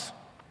jobs.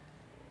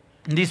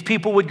 And these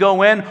people would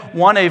go in,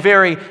 one a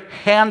very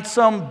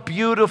handsome,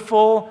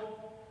 beautiful,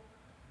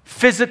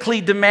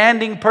 physically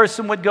demanding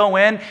person would go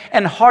in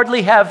and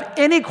hardly have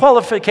any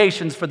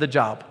qualifications for the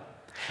job.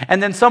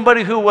 And then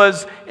somebody who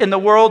was, in the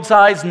world's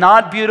eyes,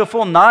 not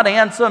beautiful, not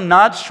handsome,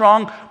 not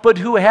strong, but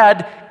who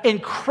had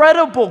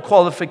incredible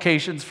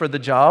qualifications for the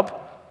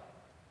job.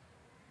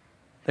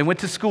 They went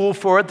to school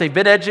for it. They've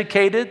been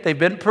educated. They've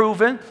been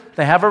proven.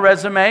 They have a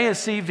resume, a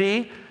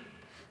CV,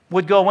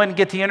 would go in and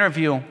get the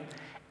interview.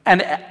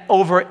 And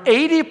over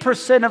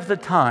 80% of the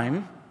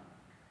time,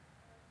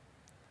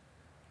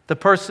 the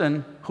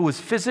person who was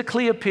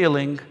physically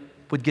appealing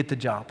would get the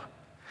job.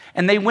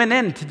 And they went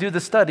in to do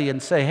the study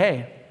and say,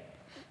 hey,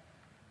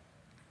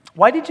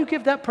 why did you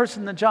give that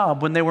person the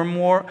job when they were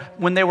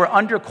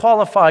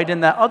underqualified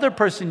and that other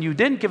person you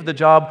didn't give the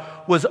job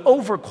was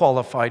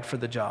overqualified for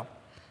the job?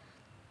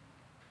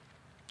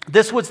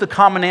 This was the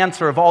common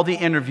answer of all the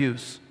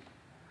interviews.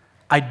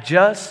 I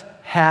just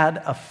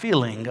had a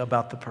feeling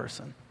about the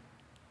person.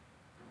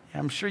 Yeah,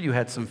 I'm sure you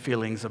had some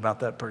feelings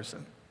about that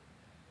person.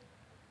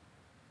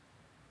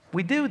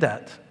 We do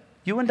that.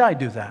 You and I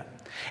do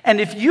that. And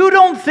if you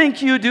don't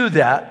think you do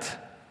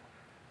that,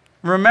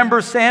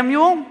 remember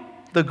Samuel?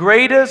 The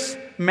greatest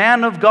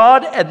man of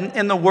God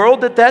in the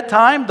world at that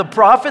time, the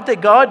prophet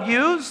that God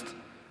used.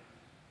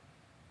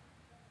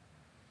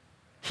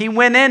 He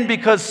went in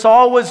because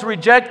Saul was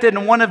rejected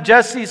and one of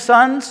Jesse's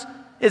sons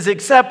is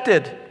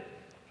accepted.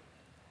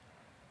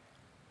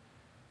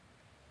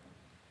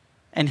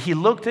 And he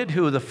looked at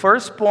who? The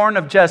firstborn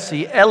of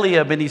Jesse,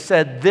 Eliab, and he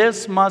said,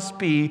 this must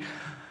be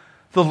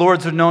the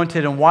Lord's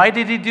anointed. And why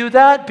did he do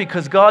that?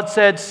 Because God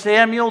said,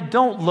 Samuel,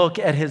 don't look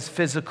at his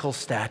physical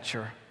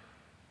stature.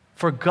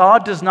 For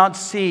God does not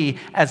see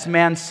as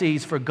man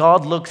sees, for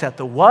God looks at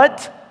the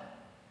what?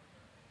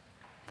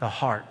 The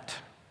heart.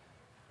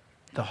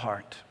 The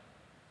heart.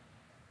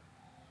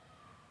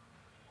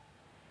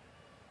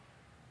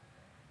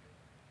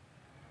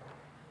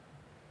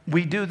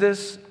 We do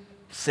this.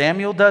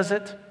 Samuel does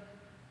it.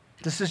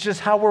 This is just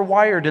how we're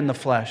wired in the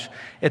flesh.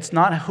 It's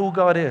not who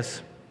God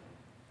is.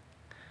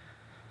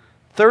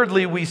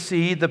 Thirdly, we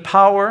see the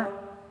power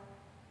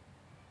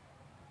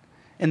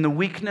in the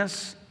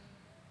weakness.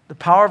 The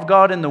power of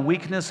God in the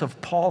weakness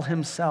of Paul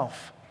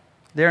himself.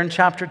 There in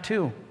chapter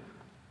 2.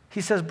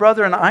 He says,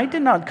 brethren, I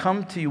did not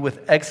come to you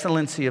with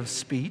excellency of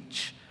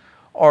speech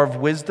or of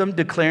wisdom,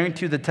 declaring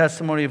to you the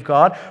testimony of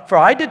God. For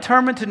I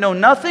determined to know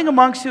nothing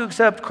amongst you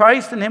except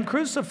Christ and him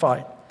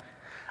crucified.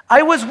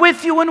 I was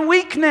with you in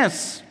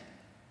weakness,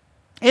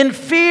 in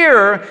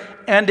fear,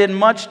 and in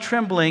much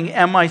trembling.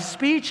 And my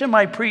speech and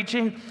my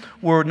preaching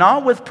were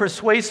not with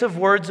persuasive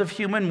words of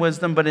human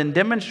wisdom, but in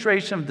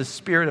demonstration of the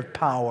Spirit of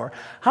power.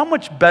 How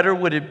much better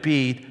would it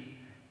be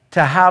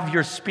to have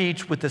your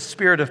speech with the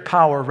Spirit of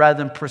power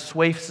rather than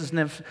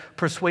persuasiveness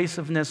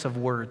of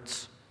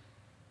words?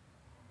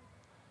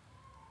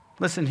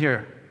 Listen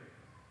here.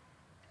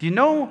 Do you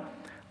know,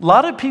 a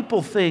lot of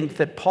people think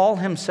that Paul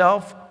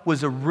himself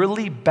was a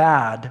really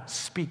bad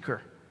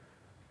speaker.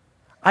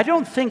 I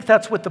don't think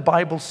that's what the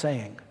Bible's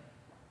saying.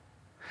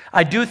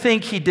 I do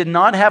think he did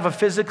not have a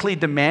physically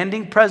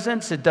demanding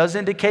presence. It does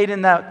indicate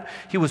in that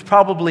he was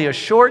probably a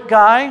short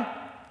guy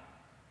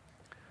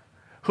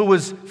who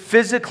was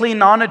physically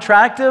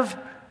non-attractive.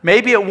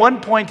 Maybe at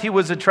one point he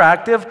was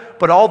attractive,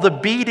 but all the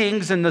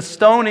beatings and the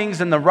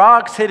stonings and the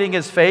rocks hitting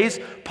his face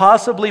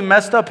possibly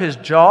messed up his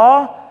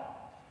jaw.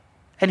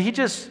 And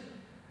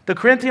the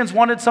Corinthians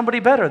wanted somebody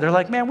better. They're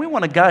like, man, we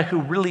want a guy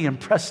who really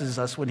impresses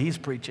us when he's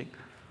preaching.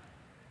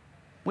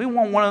 We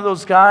want one of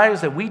those guys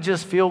that we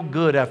just feel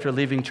good after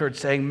leaving church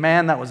saying,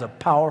 man, that was a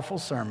powerful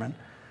sermon.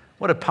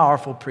 What a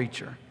powerful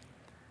preacher.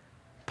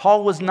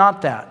 Paul was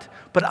not that.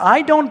 But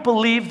I don't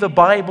believe the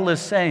Bible is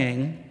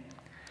saying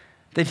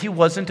that he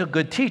wasn't a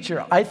good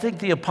teacher. I think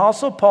the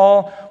Apostle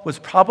Paul was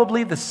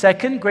probably the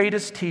second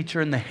greatest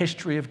teacher in the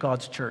history of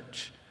God's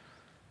church.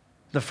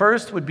 The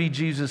first would be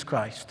Jesus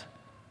Christ.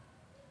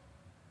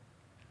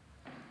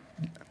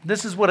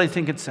 This is what I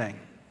think it's saying.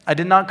 I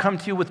did not come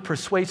to you with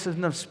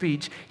persuasiveness of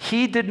speech.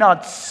 He did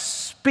not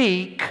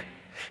speak.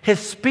 His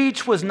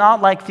speech was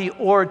not like the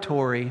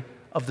oratory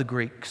of the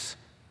Greeks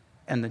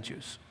and the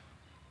Jews.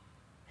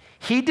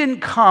 He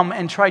didn't come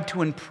and try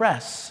to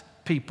impress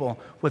people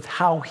with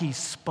how he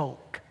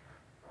spoke.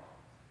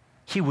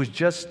 He was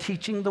just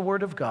teaching the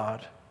Word of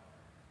God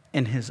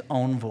in his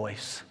own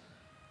voice.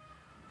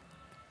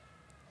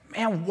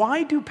 Man,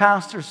 why do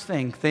pastors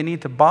think they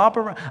need to bob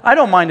around? I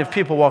don't mind if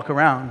people walk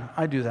around.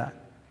 I do that.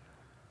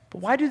 But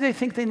why do they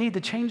think they need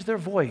to change their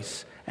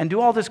voice and do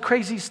all this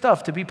crazy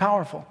stuff to be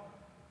powerful?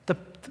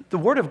 The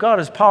Word of God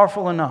is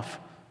powerful enough.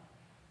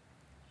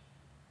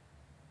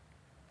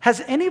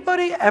 Has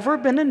anybody ever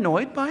been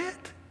annoyed by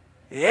it?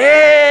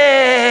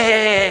 Yay!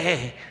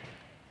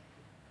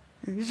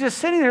 You're just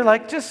sitting there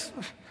like,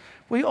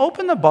 will you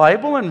open the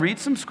Bible and read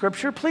some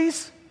scripture,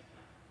 please?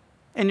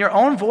 In your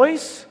own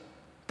voice?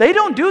 They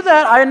don't do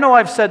that. I know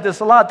I've said this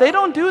a lot. They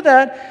don't do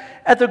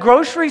that at the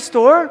grocery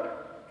store.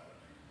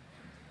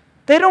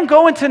 They don't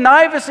go into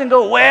Nivus and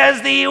go,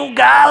 where's the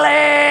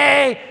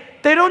ugali?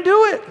 They don't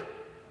do it.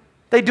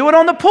 They do it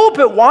on the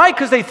pulpit. Why?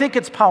 Because they think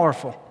it's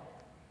powerful.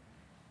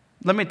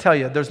 Let me tell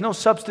you, there's no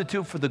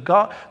substitute for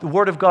the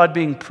Word of God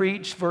being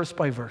preached verse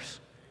by verse.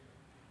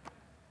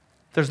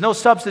 There's no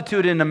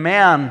substitute in a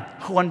man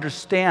who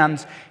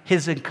understands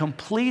his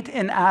complete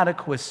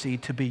inadequacy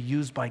to be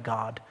used by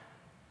God.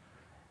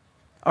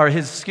 Or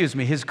his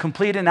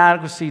complete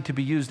inadequacy to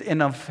be used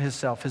in of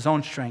himself, his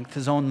own strength,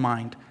 his own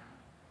mind.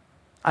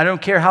 I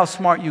don't care how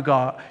smart you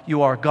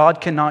are,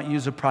 God cannot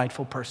use a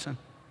prideful person.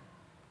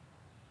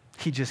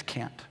 He just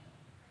can't.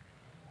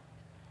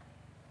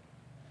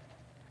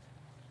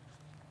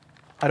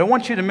 I don't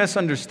want you to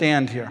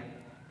misunderstand here.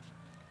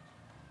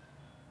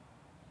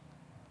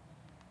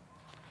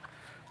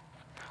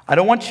 I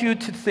don't want you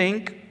to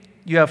think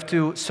you have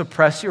to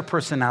suppress your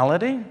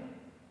personality,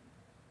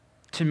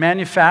 to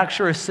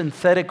manufacture a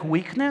synthetic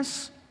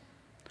weakness,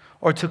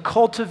 or to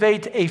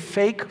cultivate a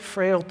fake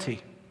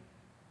frailty.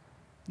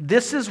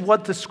 This is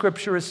what the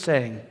Scripture is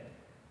saying.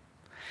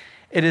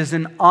 It is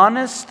an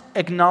honest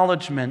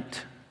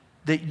acknowledgement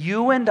that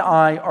you and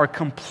I are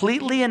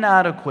completely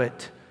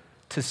inadequate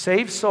to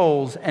save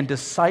souls and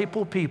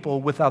disciple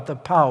people without the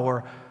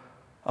power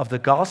of the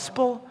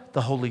gospel,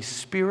 the Holy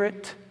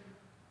Spirit,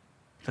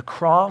 the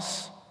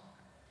cross.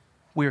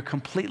 We are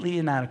completely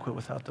inadequate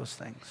without those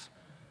things.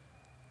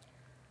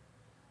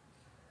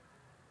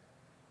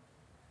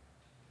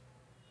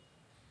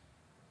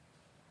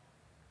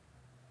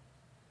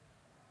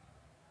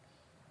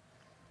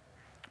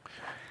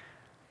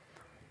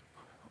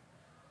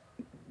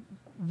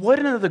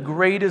 One of the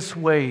greatest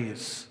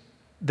ways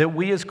that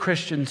we as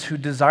Christians who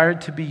desire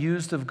to be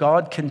used of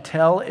God can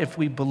tell if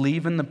we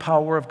believe in the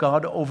power of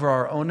God over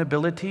our own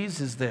abilities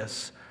is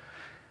this: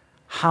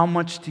 how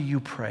much do you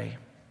pray?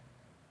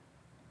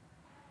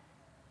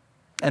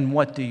 And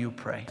what do you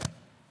pray?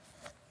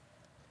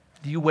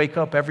 Do you wake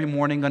up every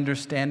morning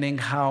understanding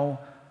how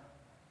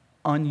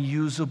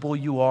unusable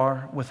you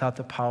are without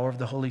the power of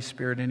the Holy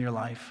Spirit in your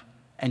life,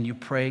 and you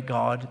pray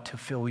God to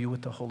fill you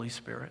with the Holy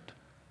Spirit?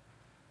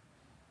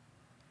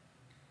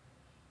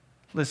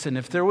 Listen,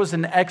 if there was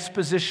an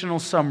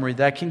expositional summary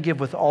that I can give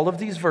with all of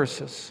these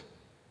verses,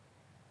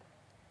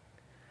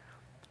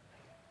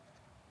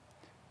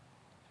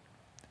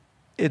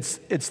 it's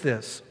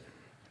this.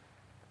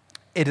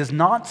 It is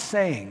not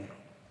saying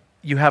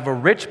you have a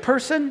rich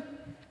person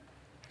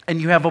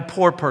and you have a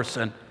poor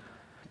person,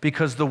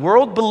 because the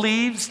world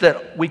believes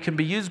that we can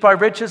be used by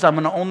riches, I'm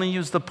going to only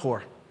use the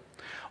poor.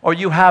 Or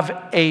you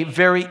have a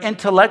very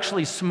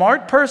intellectually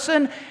smart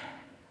person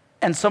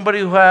and somebody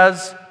who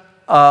has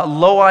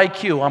low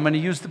IQ, I'm going to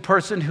use the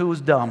person who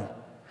is dumb.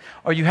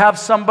 Or you have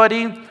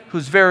somebody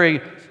who's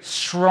very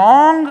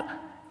strong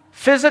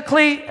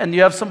physically, and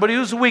you have somebody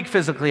who's weak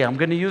physically. I'm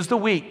going to use the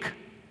weak.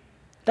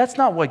 That's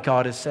not what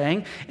God is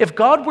saying. If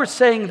God were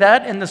saying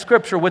that in the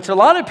Scripture, which a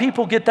lot of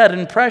people get that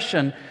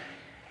impression,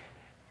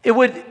 it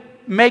would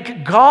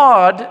make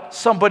God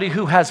somebody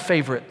who has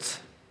favorites.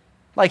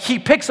 Like he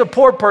picks a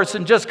poor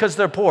person just because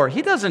they're poor.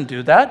 He doesn't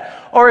do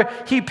that. Or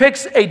he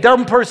picks a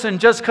dumb person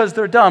just because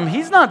they're dumb.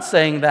 He's not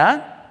saying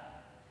that.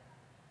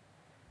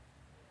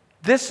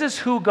 This is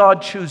who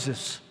God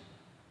chooses.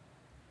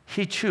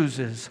 He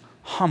chooses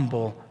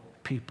humble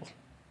people.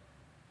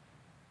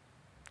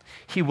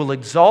 He will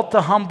exalt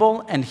the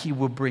humble and he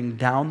will bring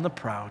down the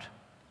proud.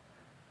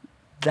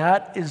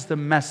 That is the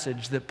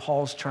message that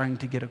Paul's trying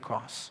to get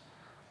across.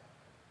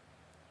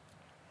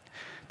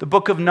 The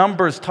book of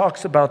Numbers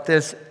talks about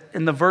this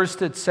in the verse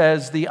that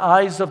says, "The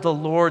eyes of the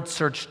Lord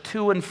search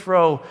to and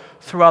fro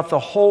throughout the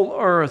whole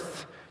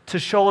earth to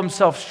show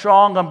himself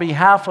strong on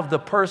behalf of the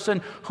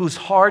person whose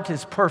heart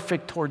is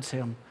perfect towards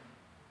him."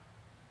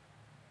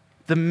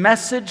 The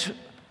message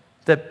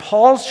that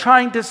Paul's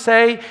trying to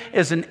say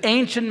is an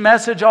ancient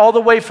message all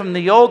the way from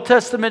the Old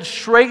Testament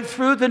straight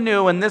through the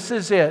New, and this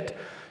is it.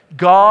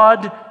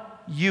 God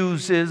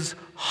uses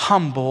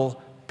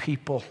humble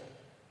people.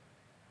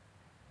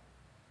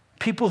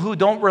 People who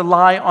don't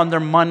rely on their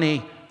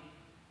money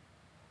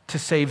to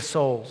save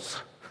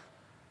souls.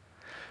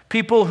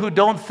 People who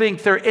don't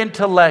think their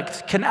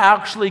intellect can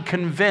actually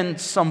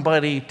convince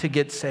somebody to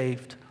get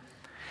saved.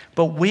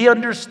 But we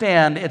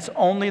understand it's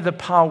only the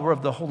power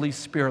of the Holy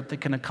Spirit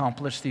that can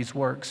accomplish these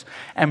works.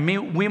 And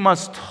we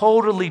must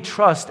totally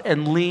trust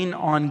and lean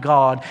on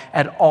God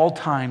at all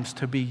times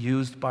to be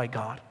used by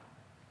God.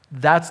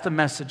 That's the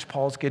message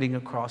Paul's getting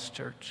across,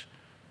 church.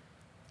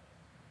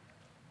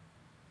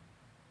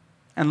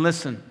 And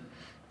listen,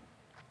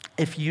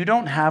 if you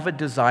don't have a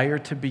desire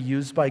to be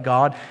used by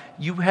God,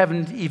 you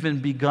haven't even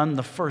begun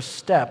the first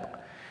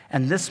step,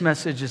 and this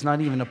message is not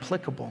even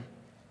applicable.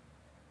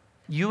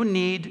 You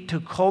need to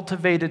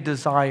cultivate a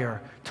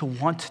desire to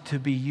want to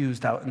be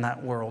used out in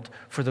that world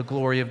for the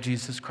glory of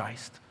Jesus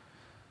Christ.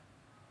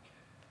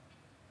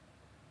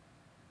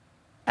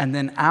 And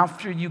then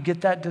after you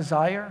get that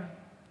desire,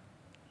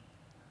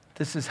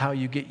 this is how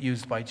you get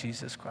used by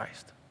Jesus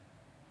Christ.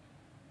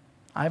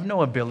 I have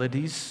no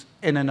abilities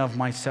in and of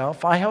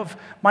myself.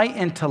 My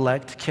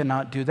intellect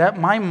cannot do that.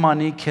 My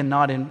money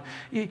cannot.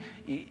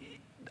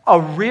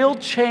 A real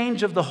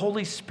change of the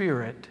Holy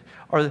Spirit,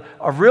 or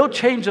a real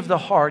change of the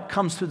heart,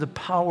 comes through the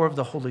power of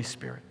the Holy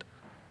Spirit.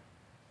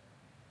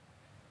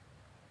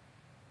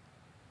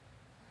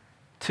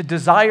 To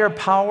desire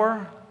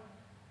power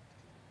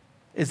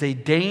is a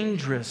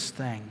dangerous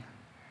thing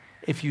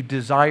if you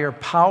desire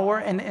power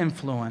and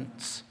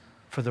influence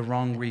for the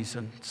wrong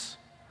reasons.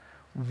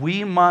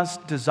 We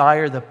must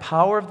desire the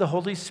power of the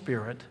Holy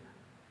Spirit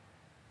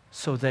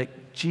so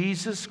that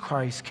Jesus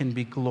Christ can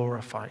be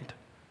glorified,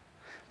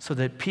 so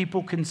that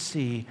people can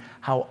see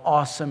how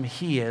awesome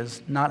He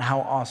is, not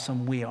how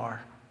awesome we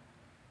are.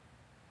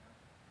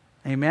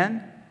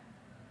 Amen?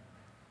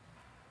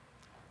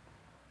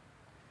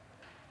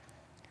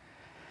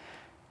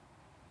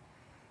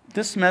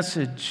 This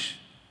message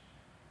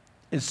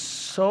is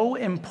so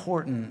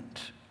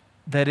important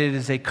that it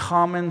is a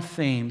common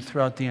theme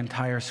throughout the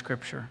entire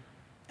Scripture.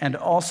 And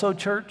also,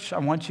 church, I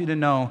want you to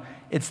know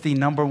it's the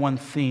number one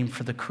theme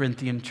for the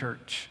Corinthian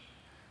church.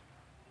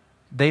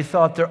 They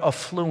thought their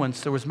affluence,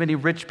 there was many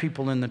rich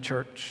people in the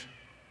church.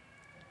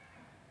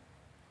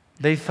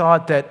 They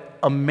thought that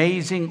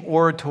amazing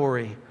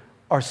oratory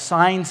or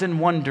signs and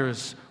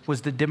wonders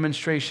was the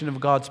demonstration of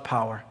God's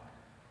power.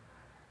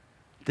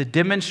 The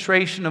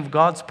demonstration of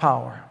God's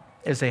power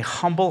is a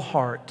humble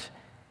heart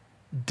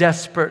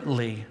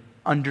desperately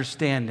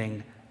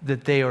understanding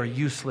that they are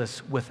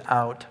useless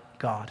without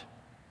God.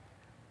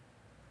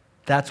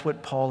 That's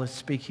what Paul is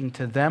speaking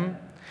to them.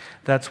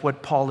 That's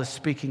what Paul is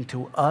speaking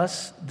to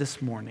us this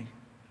morning.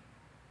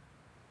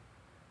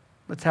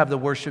 Let's have the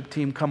worship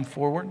team come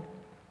forward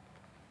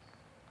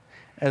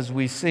as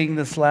we sing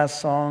this last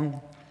song.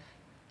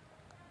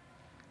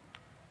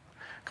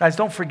 Guys,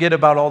 don't forget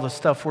about all the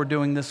stuff we're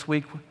doing this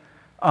week.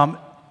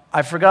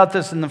 I forgot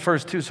this in the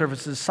first two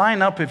services.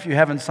 Sign up if you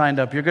haven't signed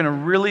up. You're going to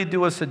really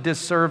do us a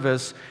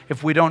disservice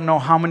if we don't know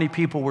how many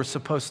people we're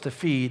supposed to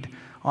feed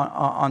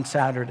on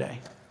Saturday.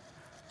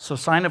 So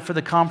sign up for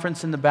the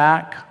conference in the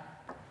back.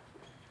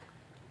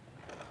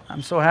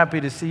 I'm so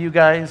happy to see you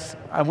guys.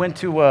 I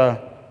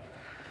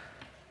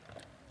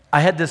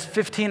had this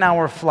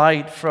 15-hour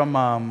flight from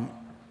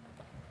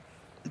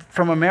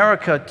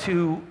America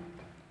to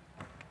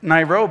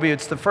Nairobi.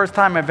 It's the first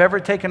time I've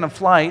ever taken a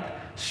flight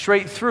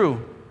straight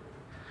through.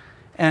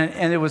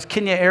 And it was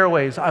Kenya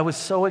Airways. I was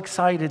so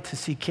excited to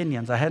see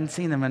Kenyans. I hadn't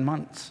seen them in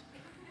months.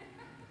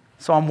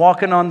 So I'm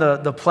walking on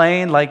the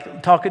plane,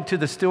 like talking to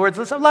the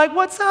stewards. I'm like,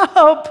 what's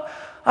up?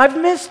 I've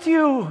missed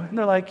you. And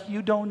they're like,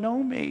 you don't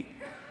know me.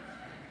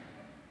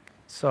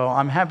 So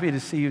I'm happy to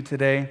see you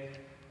today.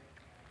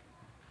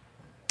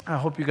 I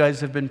hope you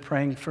guys have been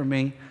praying for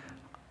me.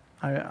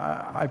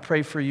 I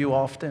pray for you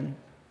often.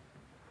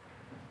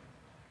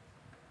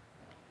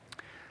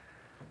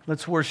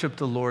 Let's worship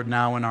the Lord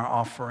now in our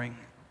offering.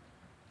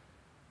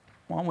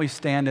 Why don't we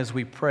stand as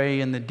we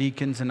pray and the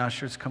deacons and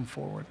ushers come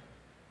forward.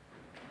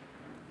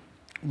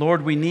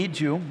 Lord, we need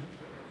you.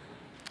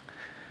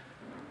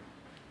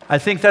 I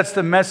think that's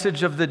the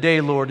message of the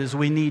day, Lord, is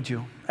we need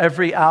you.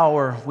 Every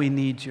hour we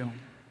need you.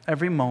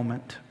 Every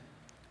moment.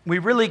 We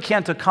really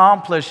can't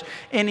accomplish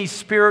any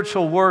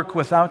spiritual work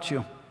without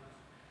you.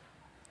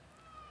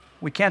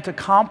 We can't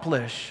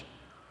accomplish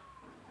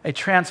a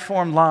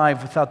transformed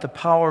life without the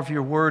power of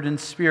your word and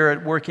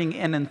spirit working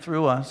in and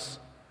through us.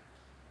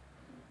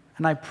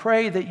 And I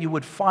pray that you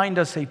would find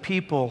us a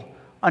people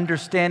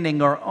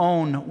understanding our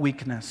own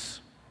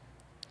weakness,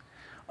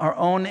 our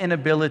own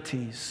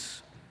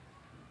inabilities.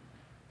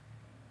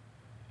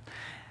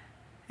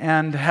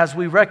 And as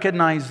we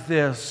recognize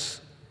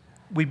this,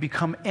 we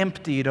become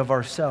emptied of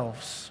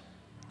ourselves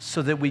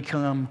so that we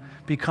can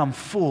become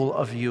full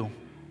of you.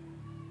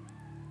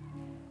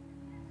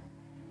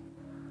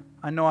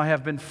 I know I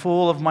have been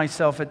full of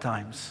myself at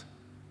times,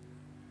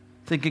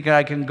 thinking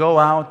I can go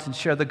out and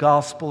share the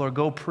gospel or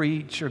go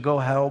preach or go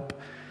help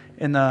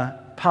in the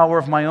power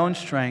of my own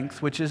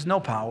strength, which is no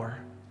power.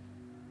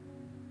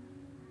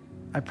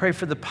 I pray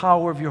for the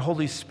power of your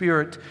Holy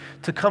Spirit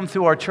to come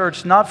through our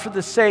church, not for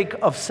the sake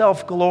of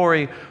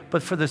self-glory,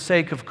 but for the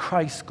sake of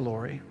Christ's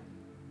glory.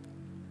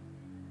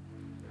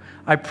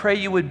 I pray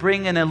you would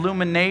bring an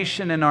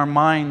illumination in our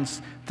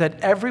minds that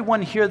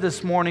everyone here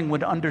this morning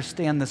would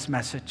understand this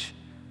message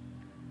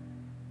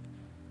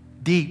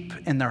deep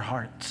in their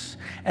hearts,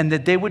 and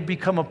that they would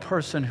become a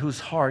person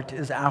whose heart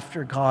is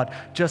after God,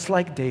 just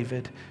like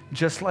David,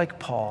 just like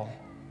Paul,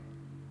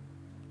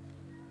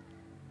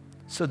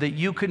 so that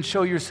you can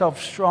show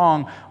yourself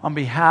strong on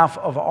behalf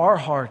of our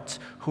hearts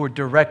who are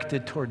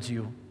directed towards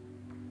you.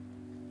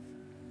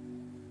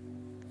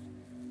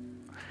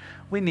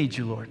 We need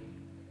you, Lord.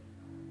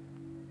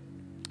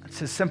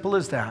 It's as simple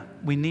as that.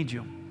 We need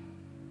you.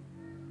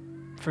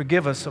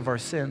 Forgive us of our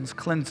sins.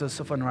 Cleanse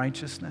us of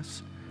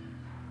unrighteousness.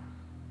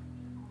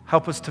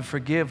 Help us to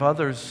forgive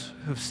others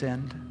who've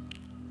sinned.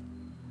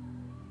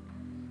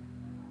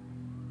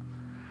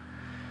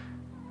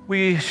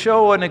 We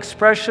show an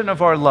expression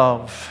of our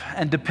love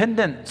and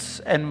dependence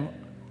and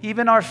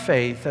even our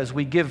faith as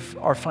we give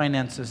our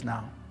finances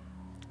now.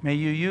 May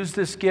you use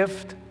this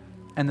gift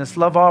and this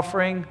love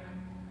offering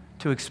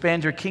to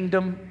expand your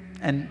kingdom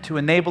and to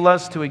enable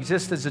us to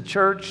exist as a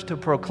church, to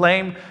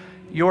proclaim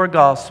your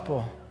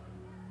gospel.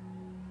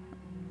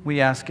 We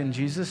ask in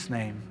Jesus'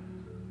 name,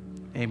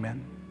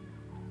 amen.